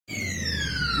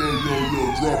yo,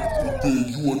 drop it there.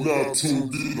 You are now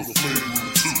tuned in to Flavor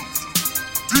 2.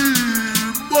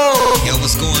 D-Mo! Yo,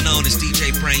 what's going on? It's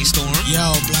DJ Brainstorm.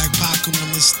 Yo, Black Pac on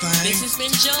this thing. This has been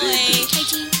Joy. Hey,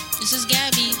 T. This is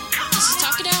Gabby. This is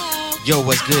Talk It Out. Yo,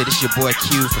 what's good? It's your boy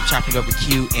Q from Chopping Over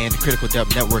Q and the Critical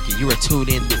Dub Network, and you are tuned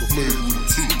in to Flavor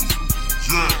 2.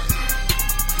 Yeah.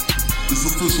 It's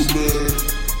official, man.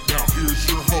 Now here's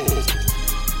your host,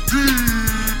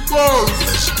 D-Mo!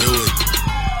 Let's do it.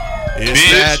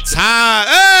 It's that time.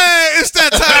 Hey, it's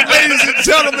that time, ladies and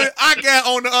gentlemen. I got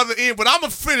on the other end, but I'm going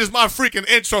to finish my freaking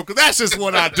intro because that's just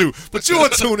what I do. But you are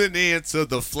tuning in to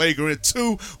the Flagrant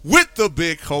 2 with the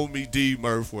big homie D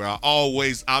Murph, where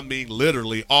I mean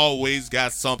literally always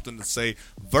got something to say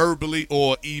verbally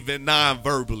or even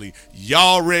non-verbally.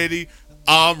 Y'all ready?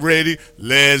 I'm ready.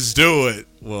 Let's do it.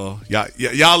 Well,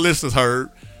 y'all listeners heard.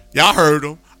 Y'all heard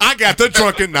them. I got the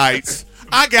Drunken Knights.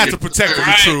 I got the Protector of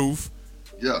the Truth.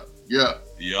 Yeah.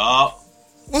 Yup.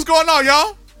 What's going on,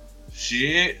 y'all?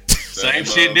 Shit. Same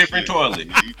shit, different toilet.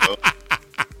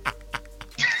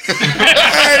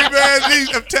 Hey, man,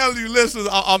 I'm telling you, listeners,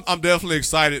 I'm definitely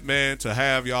excited, man, to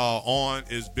have y'all on.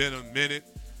 It's been a minute.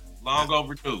 Long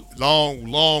overdue.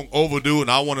 Long overdue, and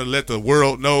I want to let the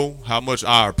world know how much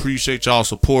I appreciate y'all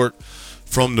support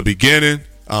from the beginning.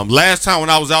 Last time when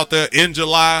I was out there in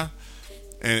July,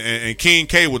 and King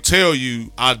K will tell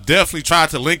you, I definitely tried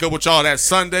to link up with y'all that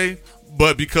Sunday,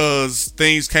 but because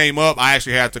things came up, I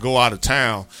actually had to go out of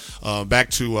town, back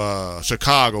to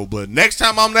Chicago. But next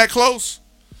time I'm that close,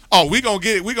 we gonna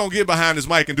get behind this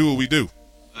mic and do what we do.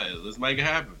 Hey, let's make it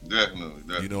happen. Definitely.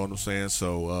 You know what I'm saying?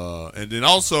 So, and then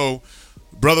also,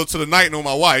 brother to the night, know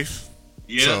my wife.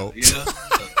 Yeah, so. yeah.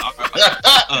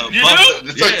 You know?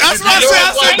 That's what I said.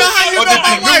 I said, now how you know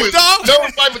my wife, dog? No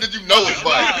wife, but did you know his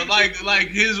wife? Like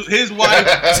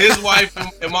his wife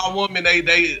and my woman,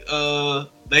 they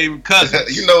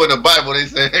cousins. You know in the Bible they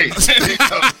say, hey, you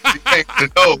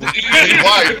can't know his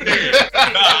wife.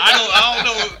 I don't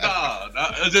know.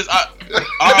 Nah, it's just all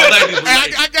ladies.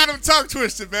 I got him tongue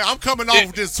twisted, man. I'm coming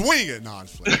off just swinging. No, I'm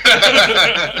just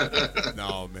playing.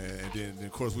 No, man. And then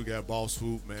of course we got Boss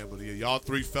Swoop, man. But yeah, y'all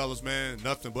three fellas, man,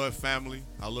 nothing but family.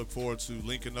 I look forward to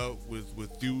linking up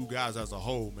with you guys as a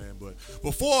whole, man. But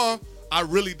before I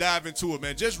really dive into it,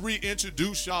 man, just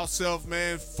reintroduce yourself,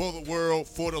 man, for the world,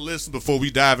 for the listeners, before we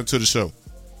dive into the show.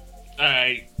 All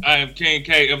right, I am King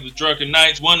K of the Drunken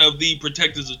Knights, one of the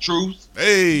Protectors of Truth.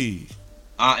 Hey.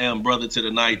 I am Brother to the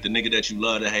Night, the nigga that you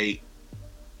love to hate.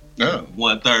 Oh.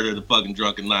 1/3 of the fucking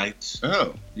Drunken Knights.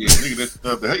 Oh. Yeah, nigga that's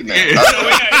love to hate now. I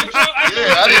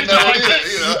didn't know it.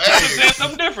 I said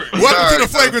something different. Welcome to the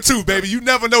Flagrant 2, baby. You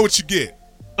never know what you get.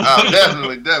 Oh,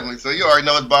 definitely. So you already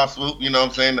know it's Bob Swoop. You know what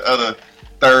I'm saying? The other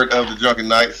third of the Drunken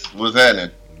Knights. What's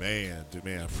happening? Man,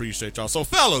 appreciate y'all. So,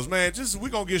 fellas, man, we're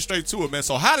going to get straight to it, man.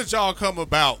 So, how did y'all come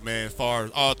about, man, as far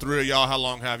as all three of y'all? How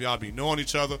long have y'all been knowing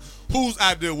each other? Whose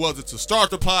idea was it to start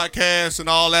the podcast and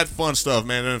all that fun stuff,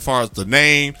 man, and as far as the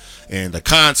name and the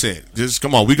content? Just,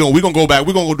 come on, we're gonna go back.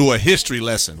 We're going to go do a history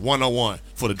lesson, 101,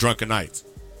 for the Drunken Knights.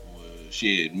 Well,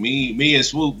 shit, me and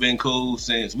Swoop been cool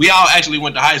since we all actually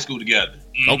went to high school together.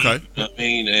 Okay. I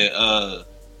mean,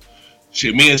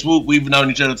 shit, me and Swoop, we've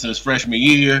known each other since freshman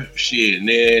year. Shit, and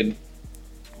then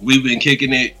we've been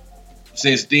kicking it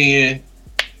since then.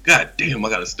 God damn, I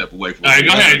gotta step away from it. All right,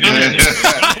 go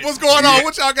ahead. What's going on?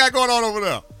 What y'all got going on over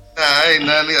there? Ain't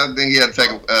nothing. I think he had to take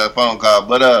a phone call.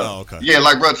 But okay. Yeah,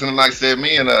 like Brother to the Night said,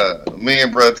 me and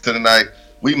Brother to the Night,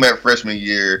 we met freshman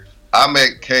year. I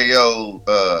met KO,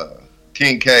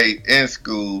 King K in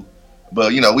school.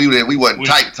 But, you know, we wasn't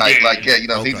tight like that. You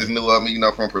know, okay. He just knew of me, you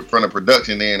know, from the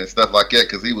production end and stuff like that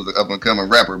because he was an up-and-coming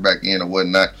rapper back then and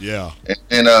whatnot. Yeah.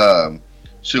 And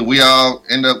we all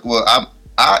end up,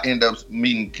 I end up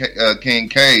meeting King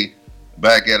K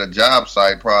back at a job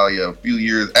site probably a few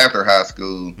years after high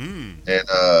school.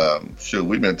 And,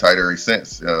 we've been tight ever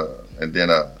since. And then,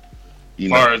 you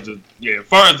know. As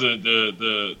far as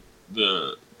the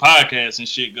podcast and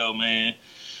shit go, man.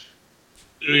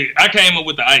 I came up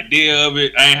with the idea of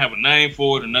it. I ain't have a name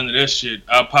for it or none of that shit.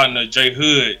 Our partner Jay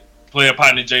Hood, player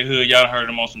partner Jay Hood, y'all heard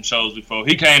him on some shows before.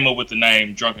 He came up with the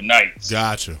name Drunken Knights.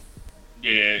 Gotcha.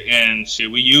 Yeah, and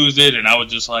shit, we used it, and I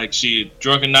was just like, shit,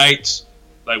 Drunken Knights,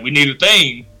 like we need a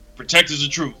thing. Protectors of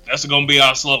Truth. That's gonna be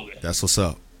our slogan. That's what's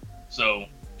up. So.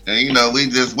 And you know, we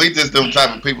just them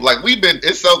type of people. Like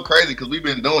it's so crazy because we've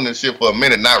been doing this shit for a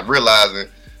minute, not realizing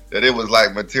that it was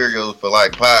like materials for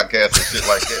like podcasts and shit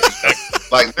like that.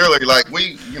 Like literally, like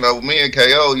we, you know, me and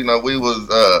KO, you know, we was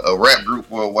a rap group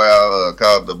for a while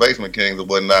called the Basement Kings or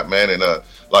whatnot, man. And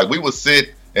like we would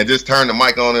sit and just turn the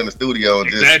mic on in the studio and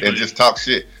just talk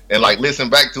shit. and like listen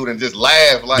back to it and just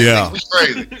laugh like we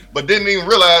crazy, but didn't even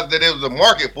realize that it was a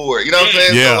market for it. You know what I'm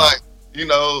saying? Yeah. So like, you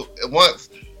know, once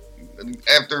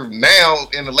after now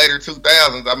in the later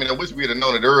 2000s, I mean, I wish we'd have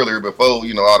known it earlier before,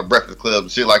 you know, all the Breakfast Clubs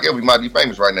and shit like that. We might be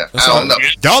famous right now. I don't know.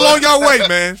 Y'all on your way,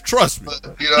 man. Trust me.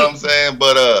 You know what I'm saying?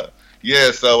 But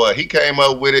yeah, so he came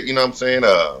up with it. You know what I'm saying?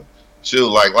 Shoot,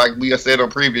 like we said on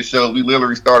previous shows, we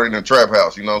literally started in a trap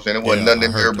house. You know what I'm saying? There wasn't nothing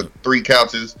in there but 3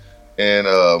 couches and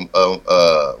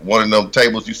one of them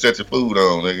tables you set your food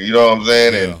on. Nigga, you know what I'm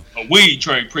saying? And a weed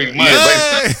tray, pretty much.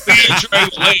 yeah, Weed tray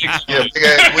with legs. yeah, big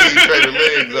ass weed tray with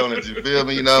legs on it. You feel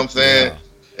me? You know what I'm saying?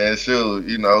 And shoot,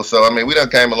 you know, so I mean, we done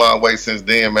came a long way since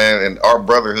then, man. And our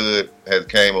brotherhood has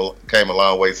came a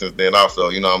long way since then, also.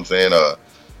 You know what I'm saying?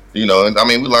 You know, and I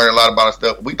mean, we learned a lot about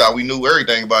stuff. We thought we knew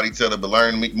everything about each other, but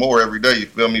learning more every day. You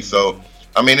feel me? So,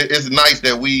 I mean, it's nice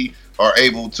that we are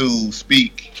able to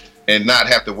speak and not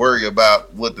have to worry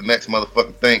about what the next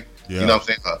motherfucker think. Yeah. You know what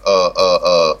I'm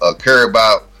saying? Care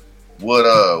about what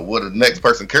the next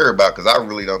person care about, because I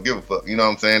really don't give a fuck. You know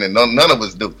what I'm saying? And none of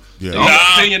us do. Yeah. The only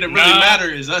opinion that really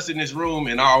matters is us in this room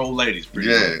and our old ladies. Pretty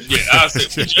much. Yeah, I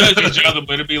said we judge each other,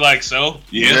 but it'd be like, so?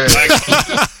 Yeah. Like,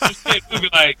 we'd be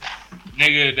like,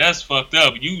 nigga, that's fucked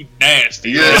up. You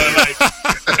nasty. Yeah.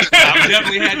 I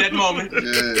definitely had that moment.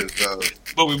 Yeah, so.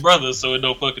 But we brothers, so it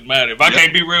don't fucking matter. If I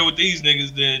can't be real with these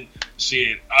niggas, then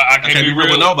shit, I can't be real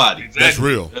with nobody. Exactly. That's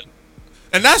real.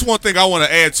 And that's one thing I want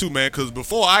to add too, man, because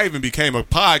before I even became a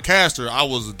podcaster, I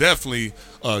was definitely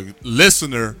a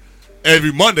listener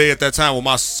every Monday at that time when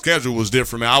my schedule was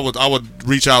different, man. I would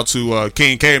reach out to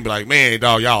King K and be like, man,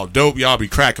 dog, y'all dope. Y'all be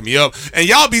cracking me up. And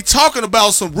y'all be talking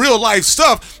about some real life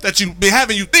stuff that you be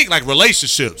having you think, like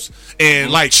relationships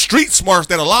and like street smarts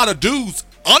that a lot of dudes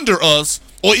under us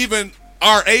or even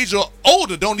our age or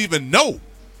older don't even know.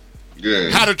 Yeah.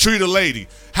 How to treat a lady,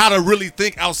 how to really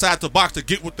think outside the box to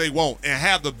get what they want, and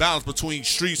have the balance between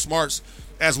street smarts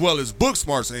as well as book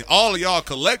smarts. And all of y'all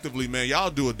collectively, man, y'all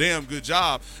do a damn good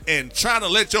job and trying to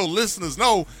let your listeners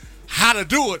know how to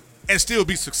do it and still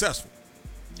be successful.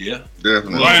 Yeah,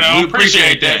 definitely. Right, I We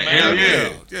appreciate that, man.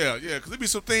 Yeah. Yeah. Because there be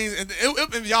some things, and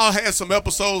y'all had some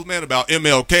episodes, man, about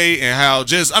MLK and how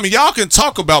y'all can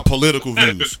talk about political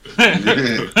views.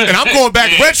 And I'm going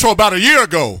back retro about a year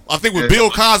ago. I think with Bill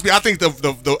Cosby. I think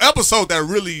the episode that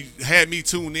really had me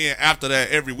tuned in after that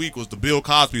every week was the Bill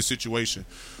Cosby situation,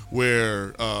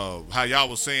 where how y'all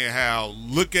was saying how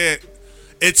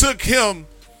it took him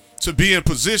to be in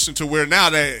position to where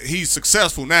now that he's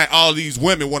successful, now all these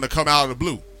women want to come out of the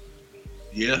blue.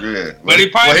 Yeah. But he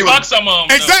probably fucked some of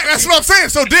them. Exactly, that's what I'm saying.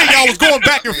 So then y'all was going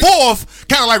back and forth,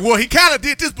 kind of like, well, he kind of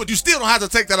did this, but you still don't have to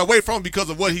take that away from him because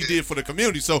of what he did for the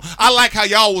community. So I like how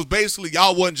y'all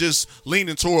wasn't just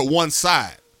leaning toward one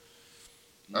side.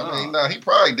 I mean, he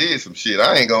probably did some shit.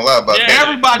 I ain't gonna lie about that.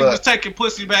 Everybody was taking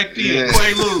pussy back then. Yeah.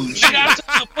 Quaaludes. Nigga, I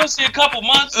took some pussy a couple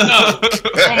months ago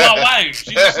from my wife.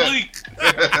 She was asleep.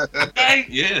 Okay?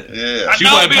 Yeah. I She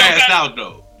know wasn't Bill passed got- out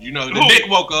though. You know, the dick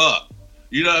woke her up.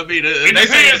 You know what I mean? It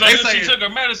depends on if she took her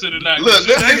medicine or not. Look,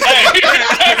 sometimes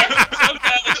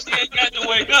she ain't got to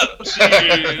wake up.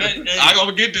 I'm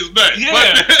gonna get this back. Yeah.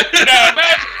 Now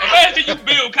imagine you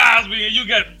Bill Cosby and you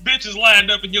got bitches lined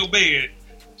up in your bed.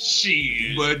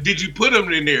 Shit. But did you put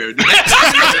them in there? Or did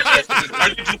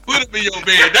you put them in your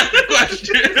bed? That's the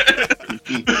question.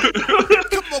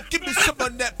 Come on, give me some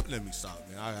of that. Let me stop,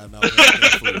 man. I got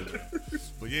nothing food.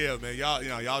 But yeah, man,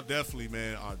 y'all definitely,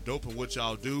 man, are dope in what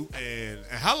y'all do. And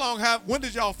when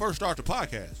did y'all first start the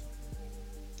podcast?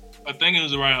 I think it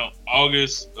was around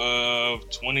August of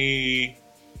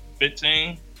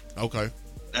 2015. Okay.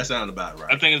 That sounds about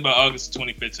right. I think it's about August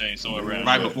 2015, somewhere around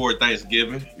Right there. before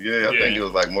Thanksgiving. Yeah, I think it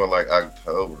was like more like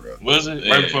October. Was it?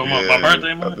 Right before my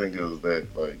birthday month? I think it was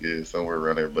that, somewhere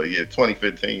around there. But yeah,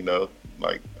 2015 though,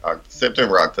 like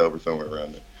September, October, somewhere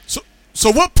around there.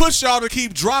 So what pushed y'all to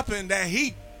keep dropping that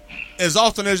heat as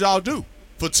often as y'all do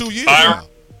for 2 years now?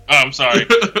 I'm sorry,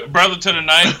 brother to the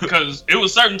night, because it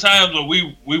was certain times where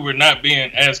we were not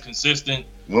being as consistent.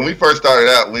 When we first started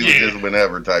out, we was just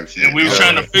whenever type shit. And we were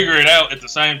trying to figure it out at the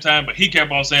same time, but he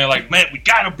kept on saying like, man, we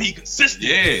gotta be consistent.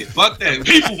 Yeah, fuck that.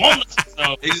 People want us.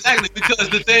 So. Exactly, because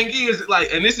the thing is,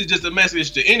 like, and this is just a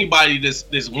message to anybody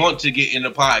that's want to get into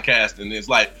podcasting. It's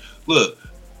like, look,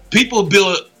 people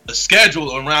build a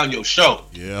schedule around your show.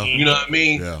 Yeah. You know what I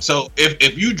mean? Yeah. So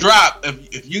if you drop,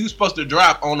 if you're supposed to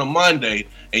drop on a Monday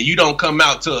and you don't come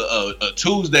out to a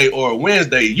Tuesday or a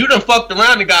Wednesday, you done fucked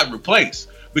around and got replaced.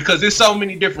 Because there's so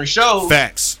many different shows.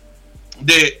 Facts.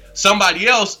 That somebody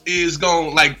else is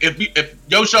going, like, if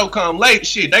your show come late,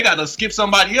 shit, they got to skip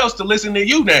somebody else to listen to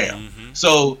you now. Mm-hmm.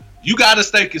 So you got to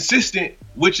stay consistent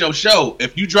with your show.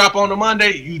 If you drop on the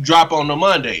Monday, you drop on the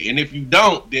Monday. And if you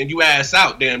don't, then you ass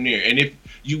out damn near. And if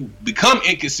you become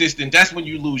inconsistent, that's when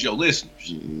you lose your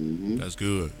listeners. Mm-hmm. That's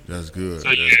good. That's good. So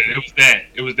yeah,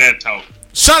 it was that talk.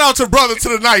 Shout out to Brother to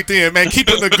the Night then, man.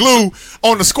 Keeping the glue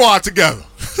on the squad together.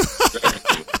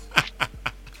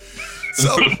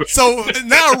 So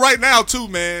now, right now, too,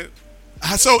 man.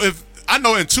 So if I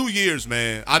know in 2 years,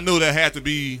 man, I know there had to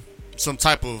be some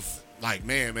type of like,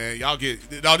 man, y'all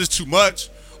this too much,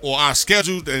 or our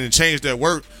schedule and change that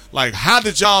work. Like, how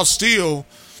did y'all still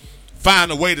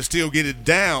find a way to still get it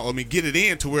down? I mean, get it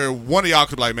in to where one of y'all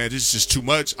could be like, man, this is just too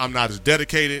much. I'm not as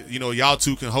dedicated. You know, y'all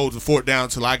two can hold the fort down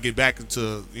until I get back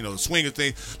into, you know, the swing of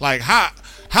things. Like, how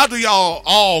do y'all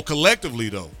all collectively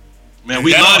though? Man,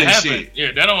 we that love don't this happen. shit.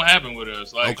 Yeah, that don't happen with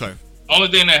us. Like, Okay. only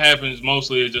thing that happens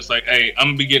mostly is just like, hey, I'm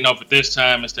gonna be getting off at this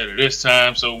time instead of this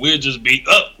time, so we'll just be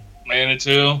up, man,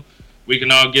 until we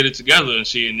can all get it together and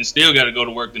shit, and then still got to go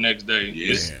to work the next day.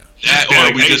 Yeah. It's That,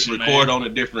 or we just dedication, record man. on a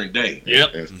different day.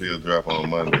 Yep. And still drop on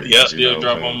Monday. Yep. You Still know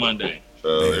drop what I'm on Monday.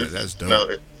 So Man, it's, that's dope. You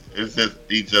know, it's just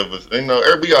each of us. You know,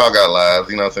 we all got lives.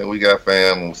 You know what I'm saying? We got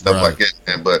fam and stuff Right. like that.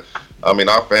 Man. But I mean,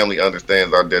 our family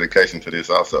understands our dedication to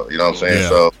this also. You know what I'm saying? Yeah.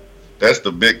 So that's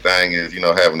the big thing is, you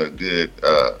know, having a good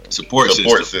Support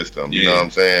system. You Yeah. know what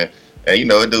I'm saying? And you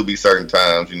know, it do be certain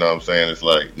times. You know what I'm saying? It's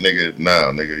like nigga.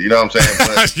 You know what I'm saying?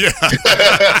 But, Yeah.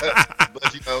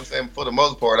 but you know what I'm saying? For the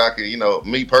most part, I can, you know,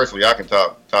 me personally, I can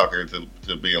talk her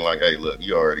to being like, hey, look,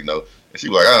 you already know. And she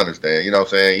be like, I understand. You know what I'm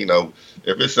saying? You know,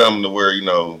 if it's something to where, you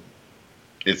know,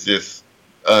 it's just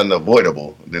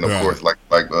unavoidable, then of Right. course, like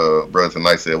Brother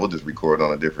Tonight said, we'll just record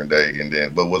on a different day, and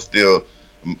then, but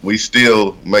we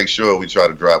still make sure we try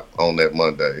to drop on that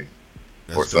Monday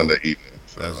or That's Sunday dope. evening.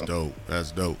 So, That's dope.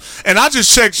 That's dope. And I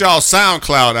just checked y'all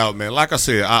SoundCloud out, man. Like I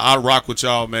said, I rock with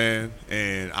y'all, man,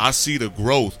 and I see the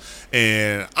growth.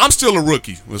 And I'm still a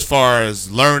rookie as far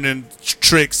as learning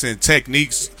tricks and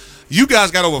techniques. You guys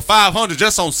got over 500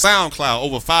 just on SoundCloud,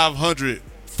 over 500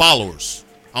 followers.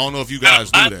 I don't know if you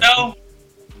guys do Lot, that. though?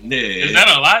 Yeah. Is that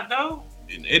a lot though?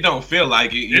 It don't feel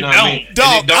like it. You It know what I mean? don't.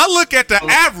 Dog, And it I don't- look at the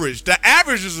average. The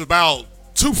average is about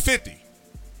 250.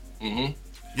 Mhm.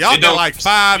 Y'all It got don't- like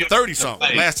 530 something.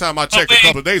 Like- Last time I checked a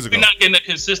couple of days ago. We're not getting a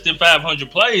consistent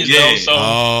 500 plays Yeah. though. So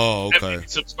Oh, that okay. many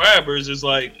subscribers is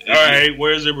like, all right,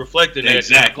 where is it reflected at in the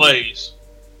Exactly. plays?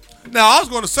 Now, I was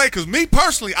going to say, because me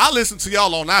personally, I listen to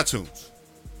y'all on iTunes.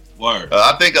 Word.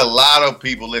 I think a lot of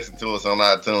people listen to us on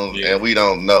iTunes, Yeah. and we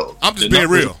don't know. I'm just The being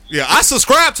numbers- real. Yeah, I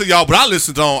subscribe to y'all, but I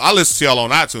listen to y'all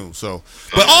on iTunes. So,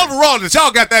 but overall, that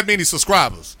y'all got that many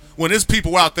subscribers when there's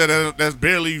people out there that's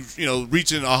barely, you know,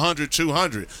 reaching 100,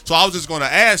 200. So I was just going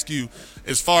to ask you,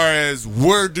 as far as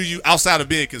where do you, outside of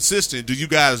being consistent, do you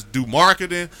guys do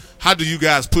marketing? How do you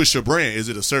guys push your brand? Is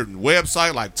it a certain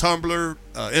website like Tumblr,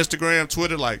 Instagram,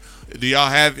 Twitter? Like, do y'all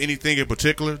have anything in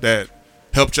particular that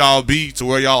helped y'all be to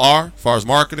where y'all are as far as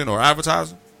marketing or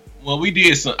advertising? Well,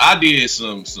 I did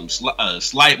some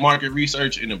slight market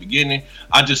research in the beginning.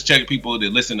 I just checked people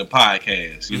that listen to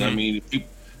podcasts. You know what I mean?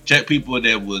 Check people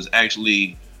that was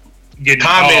actually Getting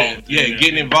commenting, involved.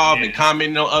 getting involved Yeah. and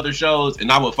commenting on other shows,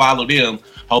 and I would follow them,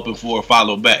 hoping for a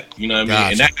follow back. You know what I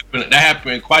mean? Gotcha. And that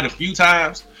happened quite a few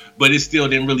times, but it still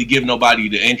didn't really give nobody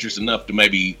the interest enough to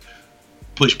maybe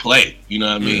push play. You know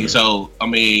what I mean? So I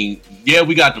mean, yeah,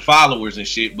 we got the followers and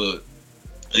shit, but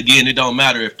again, it don't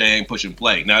matter if they ain't pushing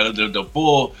play. Now the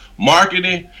full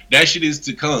marketing, that shit is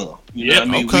to come. You know Yep. what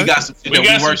I mean? Okay. We got some shit We that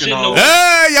got we some working shit on.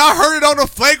 that Hey, y'all heard it on the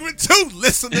Flagrant 2,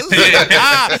 listeners.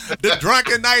 The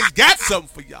Drunken Knights got something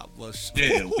for y'all.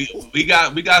 Yeah,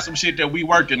 we got some shit that we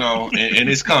working on, and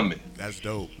it's coming. That's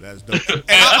dope. That's dope. And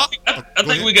I go think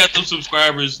ahead. we got some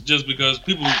subscribers just because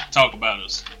people talk about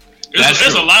us. That's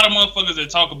There's true. a lot of motherfuckers that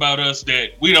talk about us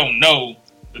that we don't know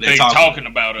that They they talking. talking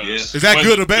about us. Yeah. Is that But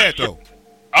good or bad, though?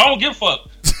 I don't give a fuck.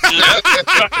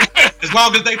 As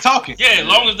long as they talking. Yeah, as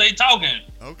long as they talking.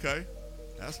 Okay.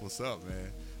 That's what's up,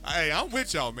 man. Hey, I'm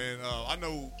with y'all, man. I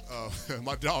know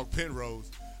my dog Penrose,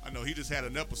 I know he just had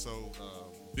an episode,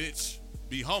 Bitch,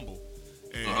 Be Humble.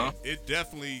 And it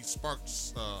definitely sparked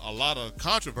a lot of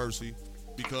controversy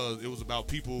because it was about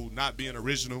people not being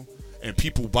original and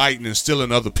people biting and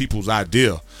stealing other people's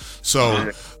idea. So,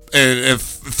 and as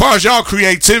far as y'all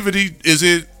creativity, is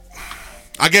it,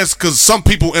 I guess, because some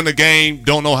people in the game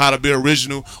don't know how to be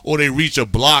original or they reach a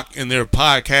block in their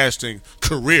podcasting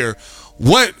career.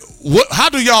 How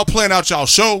do y'all plan out y'all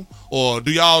show, or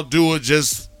do y'all do it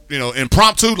just, you know,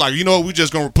 impromptu? Like, you know, we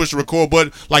just gonna push the record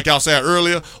button like y'all said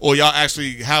earlier, or y'all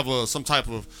actually have some type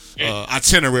of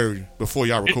itinerary before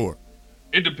y'all record?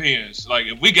 It depends. Like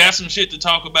if we got some shit to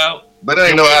talk about, But it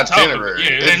ain't no we'll talk itinerary. Yeah,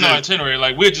 it It's ain't no just- itinerary.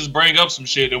 Like we'll just bring up some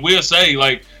shit and we'll say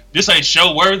like this ain't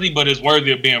show worthy, but it's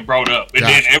worthy of being brought up. And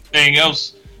then Gotcha. everything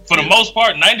else, for the most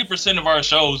part, 90% of our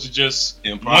shows is just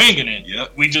Improv. winging it.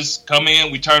 Yep. We just come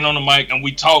in, we turn on the mic, and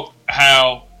we talk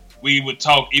how we would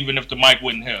talk even if the mic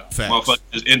wasn't here. Facts. Motherfuckers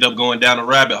just end up going down a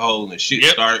rabbit hole and shit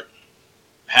Yep. start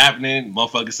happening.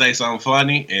 Motherfucker say something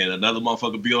funny and another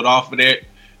motherfucker build off of that,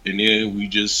 and then we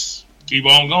just Keep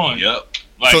on going. yep.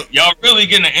 Like So- y'all really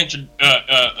getting an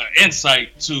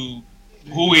insight to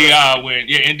who we are when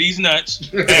and these nuts.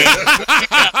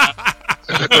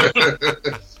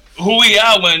 Who we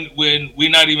are when we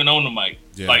not even on the mic.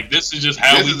 Yeah. Like this is just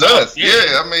how This we is talk. us.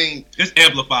 Yeah, I mean, It's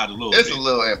amplified a little it's bit. a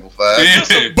little amplified.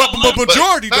 Yeah. But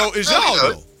majority though But- is y'all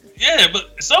though. Yeah,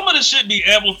 but some of the shit be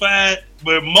amplified,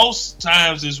 but most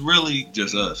times it's really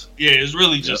Just us. it's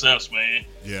really just us, man.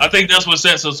 Yeah, I think that's what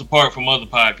sets us apart from other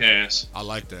podcasts. I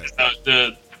like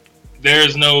that.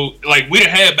 There's no like we done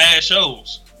had bad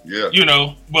shows, Yeah. you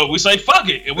know, but we say fuck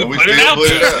it and we And we put it still out put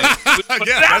it there. out. We put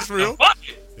Yeah, it out that's there. real. Fuck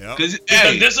it. Yeah. Because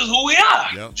Because this is who we are.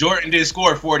 Yep. Jordan did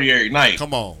score 40 every night.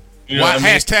 Come on. You know Why, what I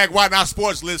mean? hashtag Why Not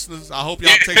Sports listeners. I hope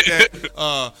y'all take that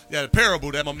the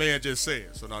parable that my man just said.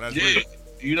 So no, that's Yeah. real.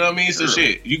 You know what I mean? So Sure.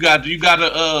 shit, you gotta you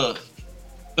gotta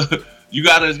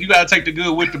take the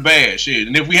good with the bad shit.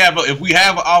 And if we have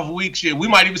an off week, shit, we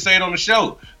might even say it on the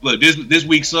show. Look, this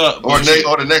week sucked. Or, Shit.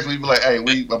 or the next week, be like, hey,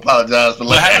 we apologize for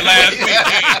What happened last last week?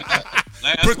 Yeah.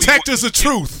 Last Protectors of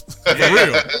truth. For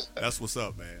real. That's what's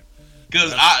up, man.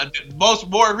 Because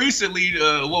more recently,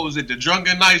 what was it? The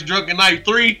Drunken Night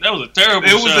 3. That was a terrible It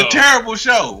show. was a terrible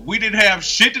show. We didn't have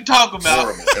shit to talk about.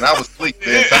 Horrible. And I was asleep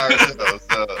the entire show.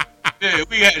 So. Yeah,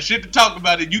 we had shit to talk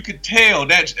about, and you could tell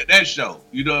that show.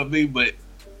 You know what I mean? But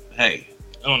hey,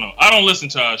 I don't know. I don't listen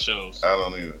to our shows. I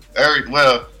don't either.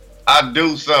 Well, I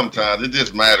do sometimes. It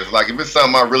just matters. Like, if it's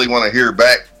something I really want to hear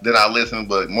back, then I listen.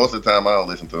 But most of the time, I don't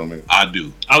listen to them either. I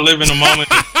do. I live in the moment.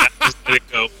 I just let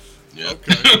it go. Yeah.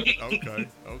 Okay.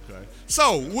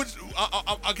 So,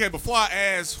 okay, before I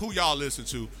ask who y'all listen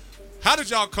to, how did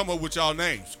y'all come up with y'all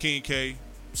names? King K,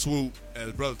 Swoop,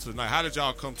 and Brother to the Night. How did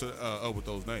y'all come to up with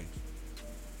those names?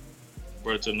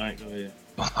 Bro, tonight, go ahead.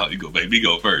 You go, baby. You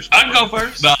go first. I can go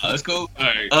first. Nah, let's go. All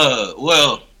right.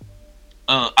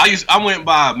 I went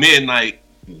by Midnight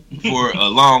for a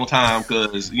long time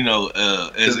because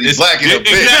he's black in a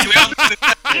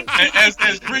exactly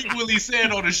as frequently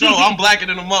said on the show, I'm blacker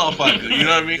than a motherfucker. You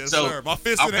know what I mean? Yes, So sir. My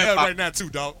fist I in the went air by- right now, too,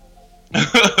 dog.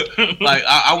 like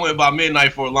I went by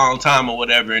Midnight for a long time or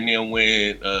whatever, and then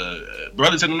when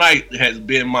Brother to the Night has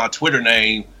been my Twitter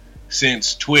name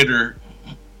since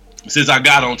I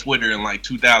got on Twitter in like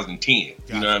 2010. You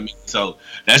know what I mean? So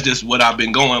that's just what I've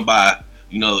been going by,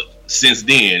 since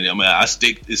then. I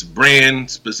mean, it's brand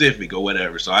specific or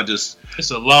whatever. So It's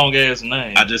a long ass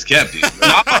name. I just kept it.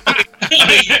 I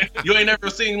mean, you ain't never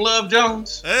seen Love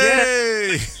Jones?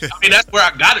 Hey. I mean, that's where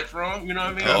I got it from. You know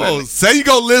what I mean? Oh, say you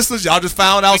go, listeners. Y'all just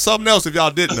found out something else if y'all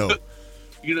didn't know.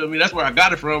 You know what I mean? That's where I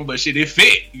got it from. But shit, it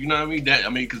fit. You know what I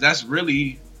mean? Because that's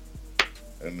really.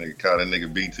 That nigga called that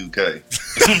nigga B2K.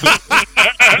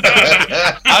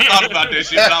 I thought about that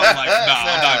shit, but I was like, nah,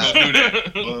 I'm not gonna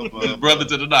do that. It's Brother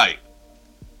to the Night.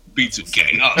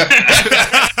 B2K.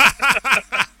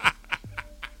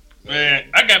 Man,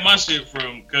 I got my shit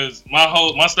from because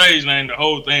my stage name, the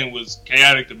whole thing was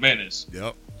Chaotic the Menace.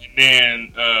 Yep. And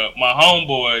then my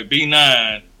homeboy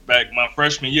B9 back my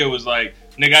freshman year was like,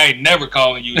 "Nigga, I ain't never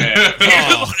calling you that.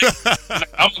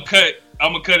 I'm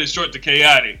gonna cut it short to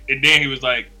Chaotic." And then he was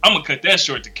like, "I'm gonna cut that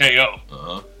short to KO."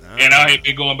 Uh-huh. And I had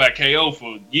been going by KO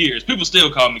for years. People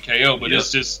still call me KO, but Yep.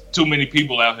 it's just too many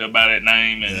people out here by that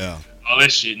name and all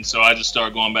that shit. And so I just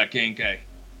started going by King K.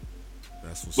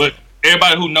 That's what's But up.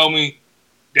 everybody who know me,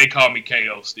 they call me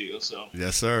KO still. So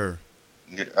Yes, sir.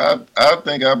 I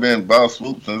think I've been Boss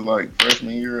Swoop since like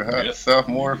freshman year, Yep.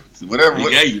 sophomore, whatever. He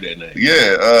gave you that name.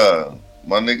 Yeah,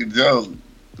 my nigga Joe.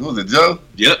 Who was it, Joe?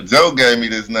 Yep. Joe gave me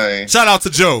this name. Shout out to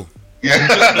Joe. Yeah. You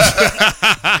know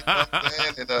what I'm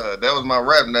saying? And, that was my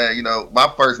rap name.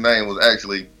 My first name was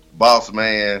actually Boss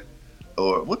Man,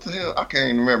 or what the hell? I can't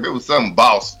even remember. It was something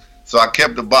Boss. So I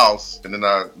kept the Boss, and then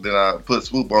I put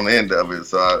Swoop on the end of it.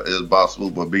 So it was Boss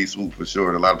Swoop or B Swoop for sure.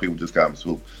 And a lot of people just call me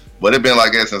Swoop. But it been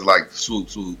like that since like Swoop.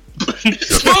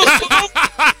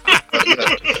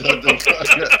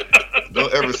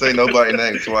 Don't ever say nobody's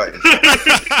name twice.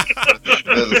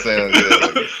 Doesn't sound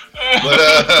good.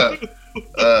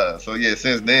 But so yeah,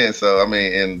 since then, so I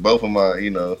mean, in both of my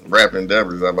rap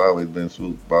endeavors, I've always been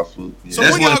Swoop, Boss Swoop. Yeah. So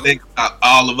That's when one y'all- thing about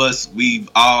all of us. We've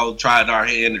all tried our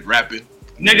hand at rapping.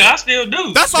 Nigga, I still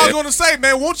do. That's all I was gonna say,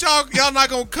 man. Won't y'all not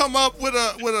gonna come up with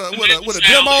a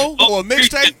demo or a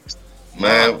mixtape?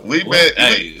 Man, we've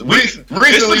been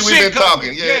recently we've been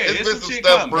talking. Yeah, it's been some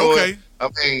stuff brewing. Okay. I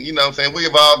mean, you know what I'm saying? We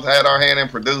have all had our hand in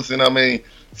producing. I mean,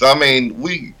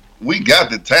 we got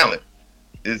the talent.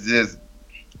 It's just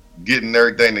getting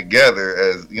everything together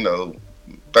as,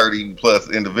 30 plus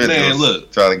individuals. Man,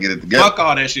 look, trying to get it together. Fuck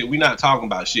all that shit. We not talking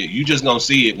about shit. You just gonna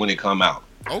see it when it come out.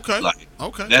 Okay.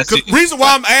 Okay. That's it. Reason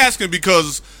why I'm asking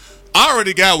because I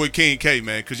already got with King K,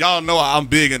 man, because y'all know I'm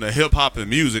big into hip hop and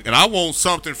music, and I want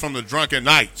something from the Drunken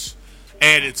Knights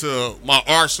added to my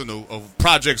arsenal of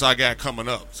projects I got coming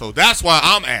up. So that's why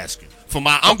I'm asking.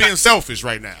 I'm being selfish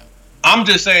right now. I'm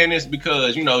just saying this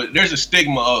because, there's a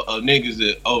stigma of niggas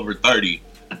that over 30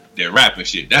 that rapping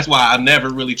shit. That's why I never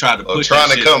really tried to push trying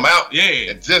that to shit. come out.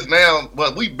 Yeah. And just now,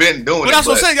 well, we've been doing it. But that's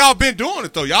what I'm saying. Y'all been doing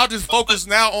it, though. Y'all just focus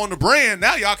now on the brand.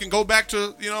 Now y'all can go back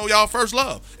to, y'all first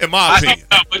love, in my opinion.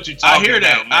 I hear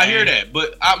that.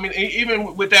 But, I mean,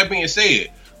 even with that being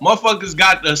said, motherfuckers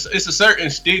got it's a certain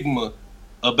stigma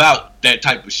about that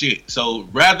type of shit. So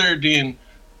rather than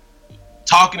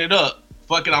talking it up,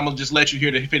 fuck it, I'm going to just let you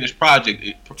hear the finished project.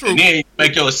 True. And then you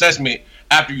make your assessment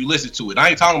after you listen to it. I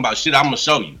ain't talking about shit. I'm going to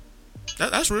show you.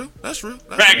 That's real. That's real.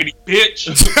 Raggedy bitch.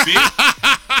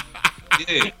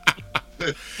 Yeah.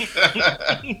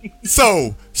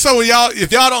 So y'all,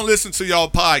 if y'all don't listen to y'all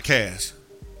podcasts,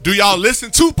 do y'all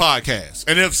listen to podcasts?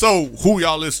 And if so, who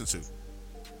y'all listen to?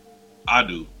 I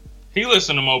do. He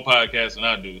listen to more podcasts than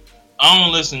I do. I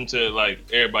don't listen to like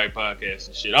everybody podcasts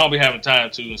and shit. I don't be having time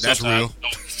to. And That's sometimes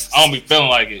real. I don't be feeling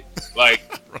like it. Like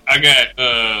I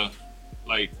got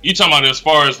like you talking about as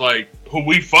far as like who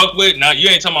we fuck with. Now you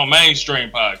ain't talking about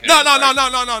mainstream podcasts. No,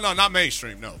 right? not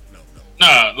mainstream. No.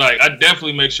 Nah, like I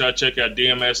definitely make sure I check out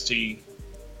DMST.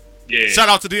 Yeah. Shout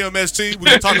out to DMST. We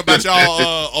gonna talk about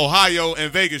y'all Ohio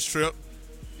and Vegas trip.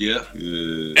 Yeah.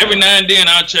 Every now and then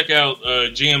I'll check out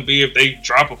GMB if they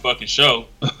drop a fucking show.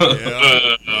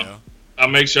 Yeah. I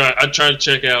make sure I try to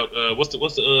check out what's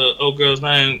the old girl's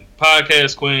name?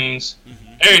 Podcast Queens. Mm-hmm.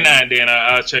 Every now and then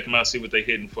I'll check them out, see what they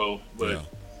hitting for. But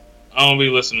I don't be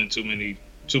listening to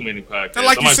too many podcasts. And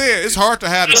like you said, it's hard to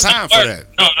have the time for that.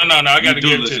 No. I got to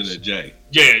give it listen to Jay.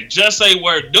 Yeah, Just Say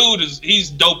Word, dude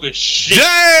he's dope as shit.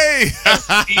 Jay.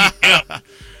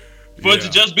 But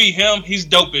to just be him, he's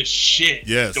dope as shit.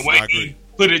 Yes, the way I agree. he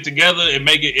put it together and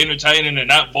make it entertaining and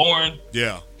not boring.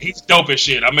 Yeah. He's dope as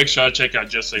shit. I make sure I check out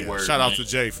Just Say Word. Shout out to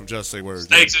Jay from Just Say Word.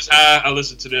 Stakes is high. I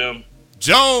listen to them.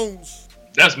 Jones.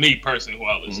 That's me personally who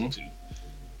I listen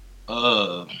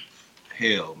to.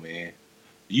 Hell, man.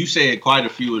 You said quite a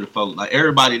few of the folks. Like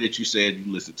everybody that you said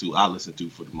you listen to, I listen to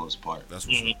for the most part. That's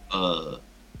what's up.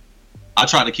 I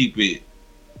try to keep it.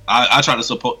 I try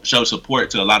to show support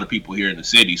to a lot of people here in the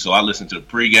city. So I listen to the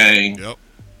Pregame. Yep.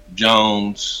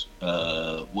 Jones.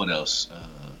 What else?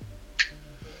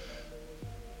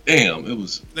 Damn, it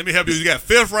was. Let me help you. You got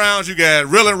Fifth Rounds. You got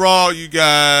Real and Raw. You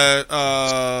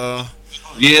got.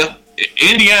 Yeah,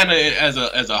 Indiana as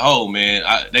a whole, man.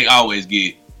 They always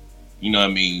get,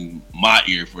 my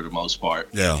ear for the most part.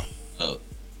 Yeah.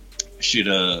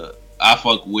 I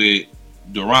fuck with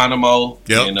Geronimo.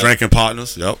 Yep. And, Drinking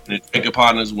Partners. Yep. Drinking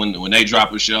Partners when they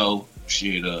drop a show.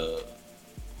 Shit.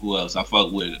 Who else? I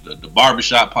fuck with the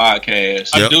Barbershop Podcast.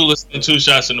 I do listen to Two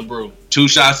Shots in the Brew. Two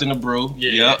Shots in the Brew.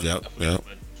 Yeah. Yep.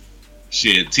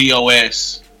 Shit.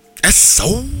 TOS. That's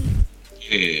so.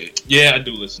 Yeah. Yeah, I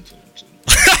do listen to them too.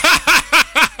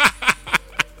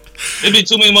 There be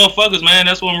too many motherfuckers, man.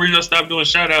 That's one reason I stopped doing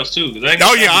shout outs too.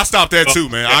 I stopped that too,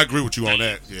 man. I agree with you on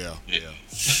that. Yeah.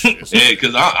 Yeah,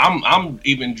 because I'm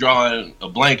even drawing a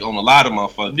blank on a lot of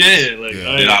motherfuckers. Yeah,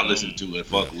 that I listen to and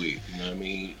fuck with. You know what I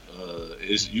mean?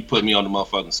 You put me on the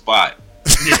motherfucking spot.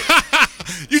 Yeah.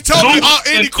 You told me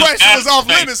any question was off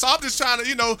limits, so I'm just trying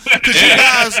to, because you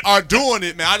guys are doing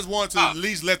it, man. I just wanted to at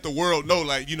least let the world know,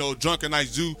 like, Drunken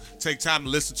Knights do take time to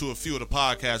listen to a few of the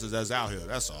podcasters that's out here.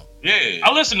 That's all. Yeah.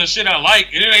 I listen to shit I like,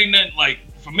 and it ain't nothing like,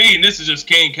 for me, and this is just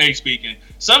King K speaking,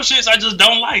 some shits I just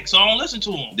don't like, so I don't listen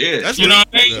to them. Yeah. That's you know what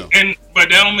I mean? Yeah. But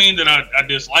that don't mean that I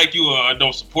dislike you or I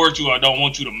don't support you or I don't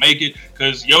want you to make it,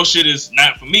 because your shit is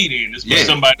not for me then. It's for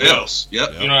somebody else.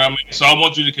 Yep. You know what I mean? So I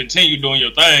want you to continue doing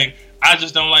your thing. I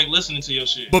just don't like listening to your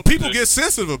shit. But people get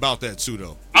sensitive about that too,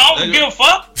 though. I don't give a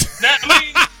fuck.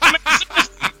 Seriously,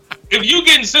 if you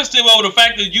getting sensitive over the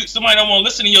fact that somebody don't want to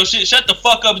listen to your shit, shut the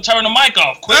fuck up and turn the mic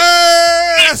off quick.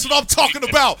 Hey, that's what I'm talking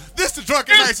about. This the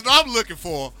Drunken Knights that I'm looking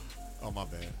for. Oh, my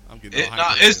bad. I'm getting all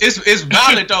hyped. It's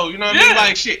valid though, you know what I mean?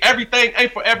 Like shit, everything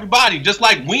ain't for everybody. Just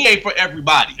like we ain't for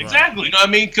everybody. Exactly. You know what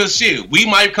I mean? Cause shit, we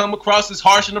might come across as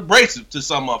harsh and abrasive to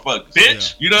some motherfuckers.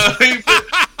 Bitch. You know what I mean?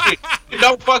 it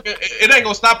don't fucking. It ain't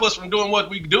gonna stop us from doing what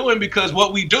we doing because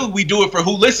what we do it for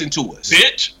who listen to us,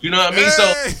 bitch. You know what I mean? So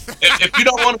if you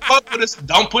don't want to fuck with us,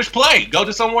 don't push play. Go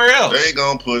to somewhere else. They ain't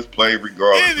gonna push play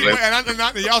regardless. Anyway,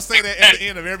 and y'all say that at the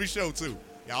end of every show too.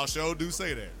 Y'all sure do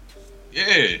say that.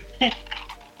 Yeah.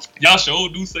 Y'all sure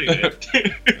do say that.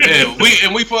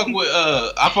 Yeah, we fuck with.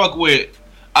 I fuck with.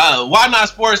 Why Not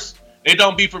Sports? It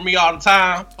don't be for me all the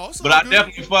time, but I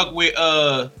definitely fuck with.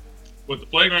 With the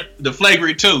flagrant? The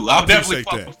flagrant too. I'll definitely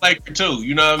fuck with flagrant too.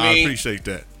 You know what I mean? I appreciate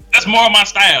that. That's more of my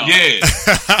style. Yeah.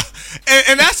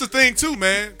 and that's the thing too,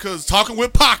 man. Because talking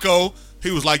with Paco,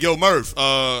 he was like, "Yo, Murph,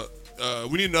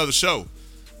 we need another show."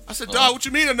 I said, "Dog, what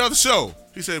you mean another show?"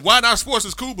 He said, "Why Not Sports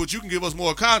is cool, but you can give us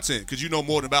more content because you know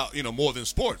more about more than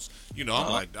sports." I'm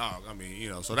like, "Dog, I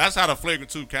mean, so that's how the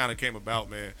Flagrant 2 kind of came about,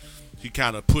 man." He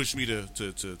kind of pushed me to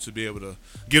be able to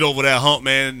get over that hump,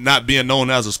 man, not being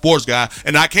known as a sports guy.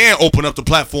 And I can open up the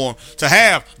platform to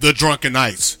have the Drunken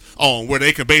Knights on where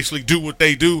they can basically do what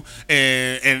they do.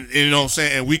 And you know what I'm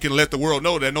saying? And we can let the world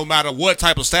know that no matter what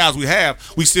type of styles we have,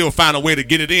 we still find a way to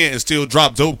get it in and still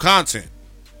drop dope content.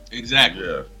 Exactly.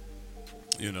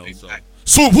 Yeah. Exactly.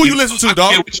 So who you listen to,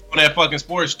 dog? I get on that fucking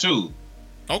sports too.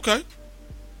 Okay.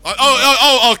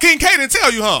 King K didn't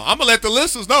tell you, huh? I'm gonna let the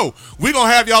listeners know. We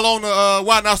gonna have y'all on the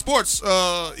Why Not Sports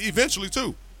eventually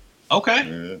too. Okay.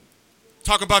 Yeah.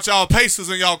 Talk about y'all Pacers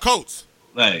and y'all Colts.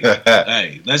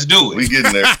 Hey, let's do it. We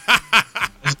getting there.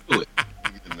 Let's do it.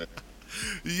 We getting there.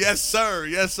 Yes, sir.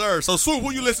 Yes, sir. So, Swoop,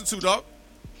 who you listen to, dog?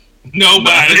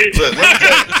 Nobody. Look,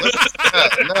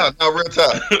 no, real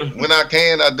talk. When I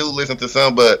can, I do listen to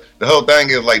some, but the whole thing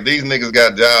is like these niggas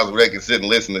got jobs where they can sit and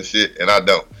listen to shit, and I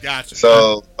don't. Gotcha.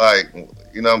 So, like,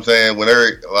 you know what I'm saying?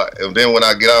 And then when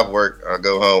I get off work, I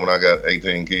go home and I got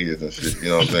 18 kids and shit. You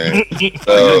know what I'm saying?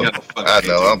 So I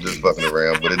know I'm just fucking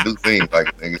around, but it do seem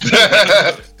like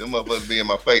niggas. Them motherfuckers be in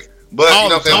my face. But you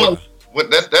know what I'm saying?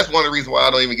 That's one of the reasons why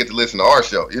I don't even get to listen to our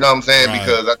show. You know what I'm saying? Right.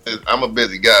 Because I'm a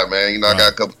busy guy, man. I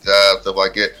got a couple jobs, stuff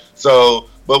like that. So,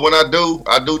 but when I do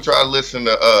try to listen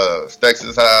to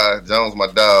Stexas High, Jones, my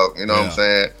dog. You know what I'm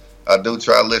saying? I do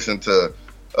try to listen to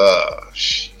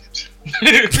shit.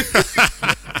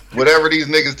 Whatever these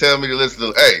niggas tell me to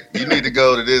listen to. Hey, you need to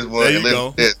go to this one and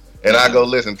listen to this, and I go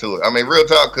listen to it. I mean, real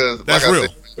talk, because like I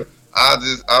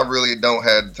said, I really don't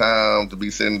have the time to be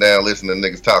sitting down listening to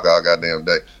niggas talk all goddamn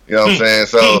day. You know what I'm saying?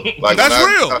 So like that's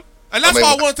real, and that's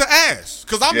why I wanted to ask,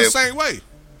 because I'm the same way.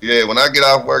 Yeah, when I get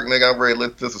off work, nigga, I'm ready to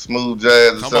listen to some smooth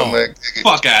jazz or something. Man.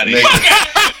 Fuck out of here.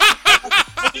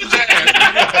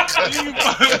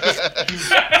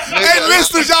 Hey,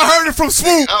 listeners, y'all heard it from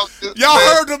Swoop. Y'all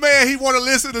heard the man. He want to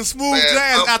listen to smooth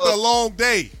jazz after a long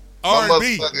day.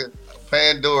 R&B.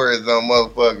 Pandora is on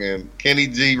motherfucking Kenny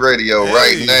G radio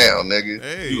right now, nigga.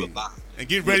 Hey. And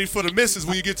get ready for the missus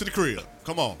when you get to the crib.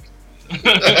 Come on. we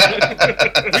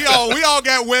all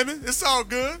got women. It's all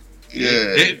good.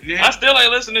 Yeah. I still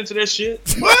ain't listening to this shit.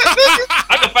 What, nigga?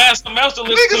 I can find something else to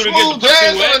listen to Smooth get the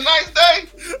jazz pussy wet. on a nice day?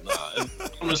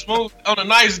 On a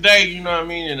nice day, you know what I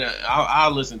mean? And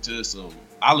I'll listen to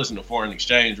Foreign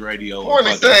Exchange radio. Foreign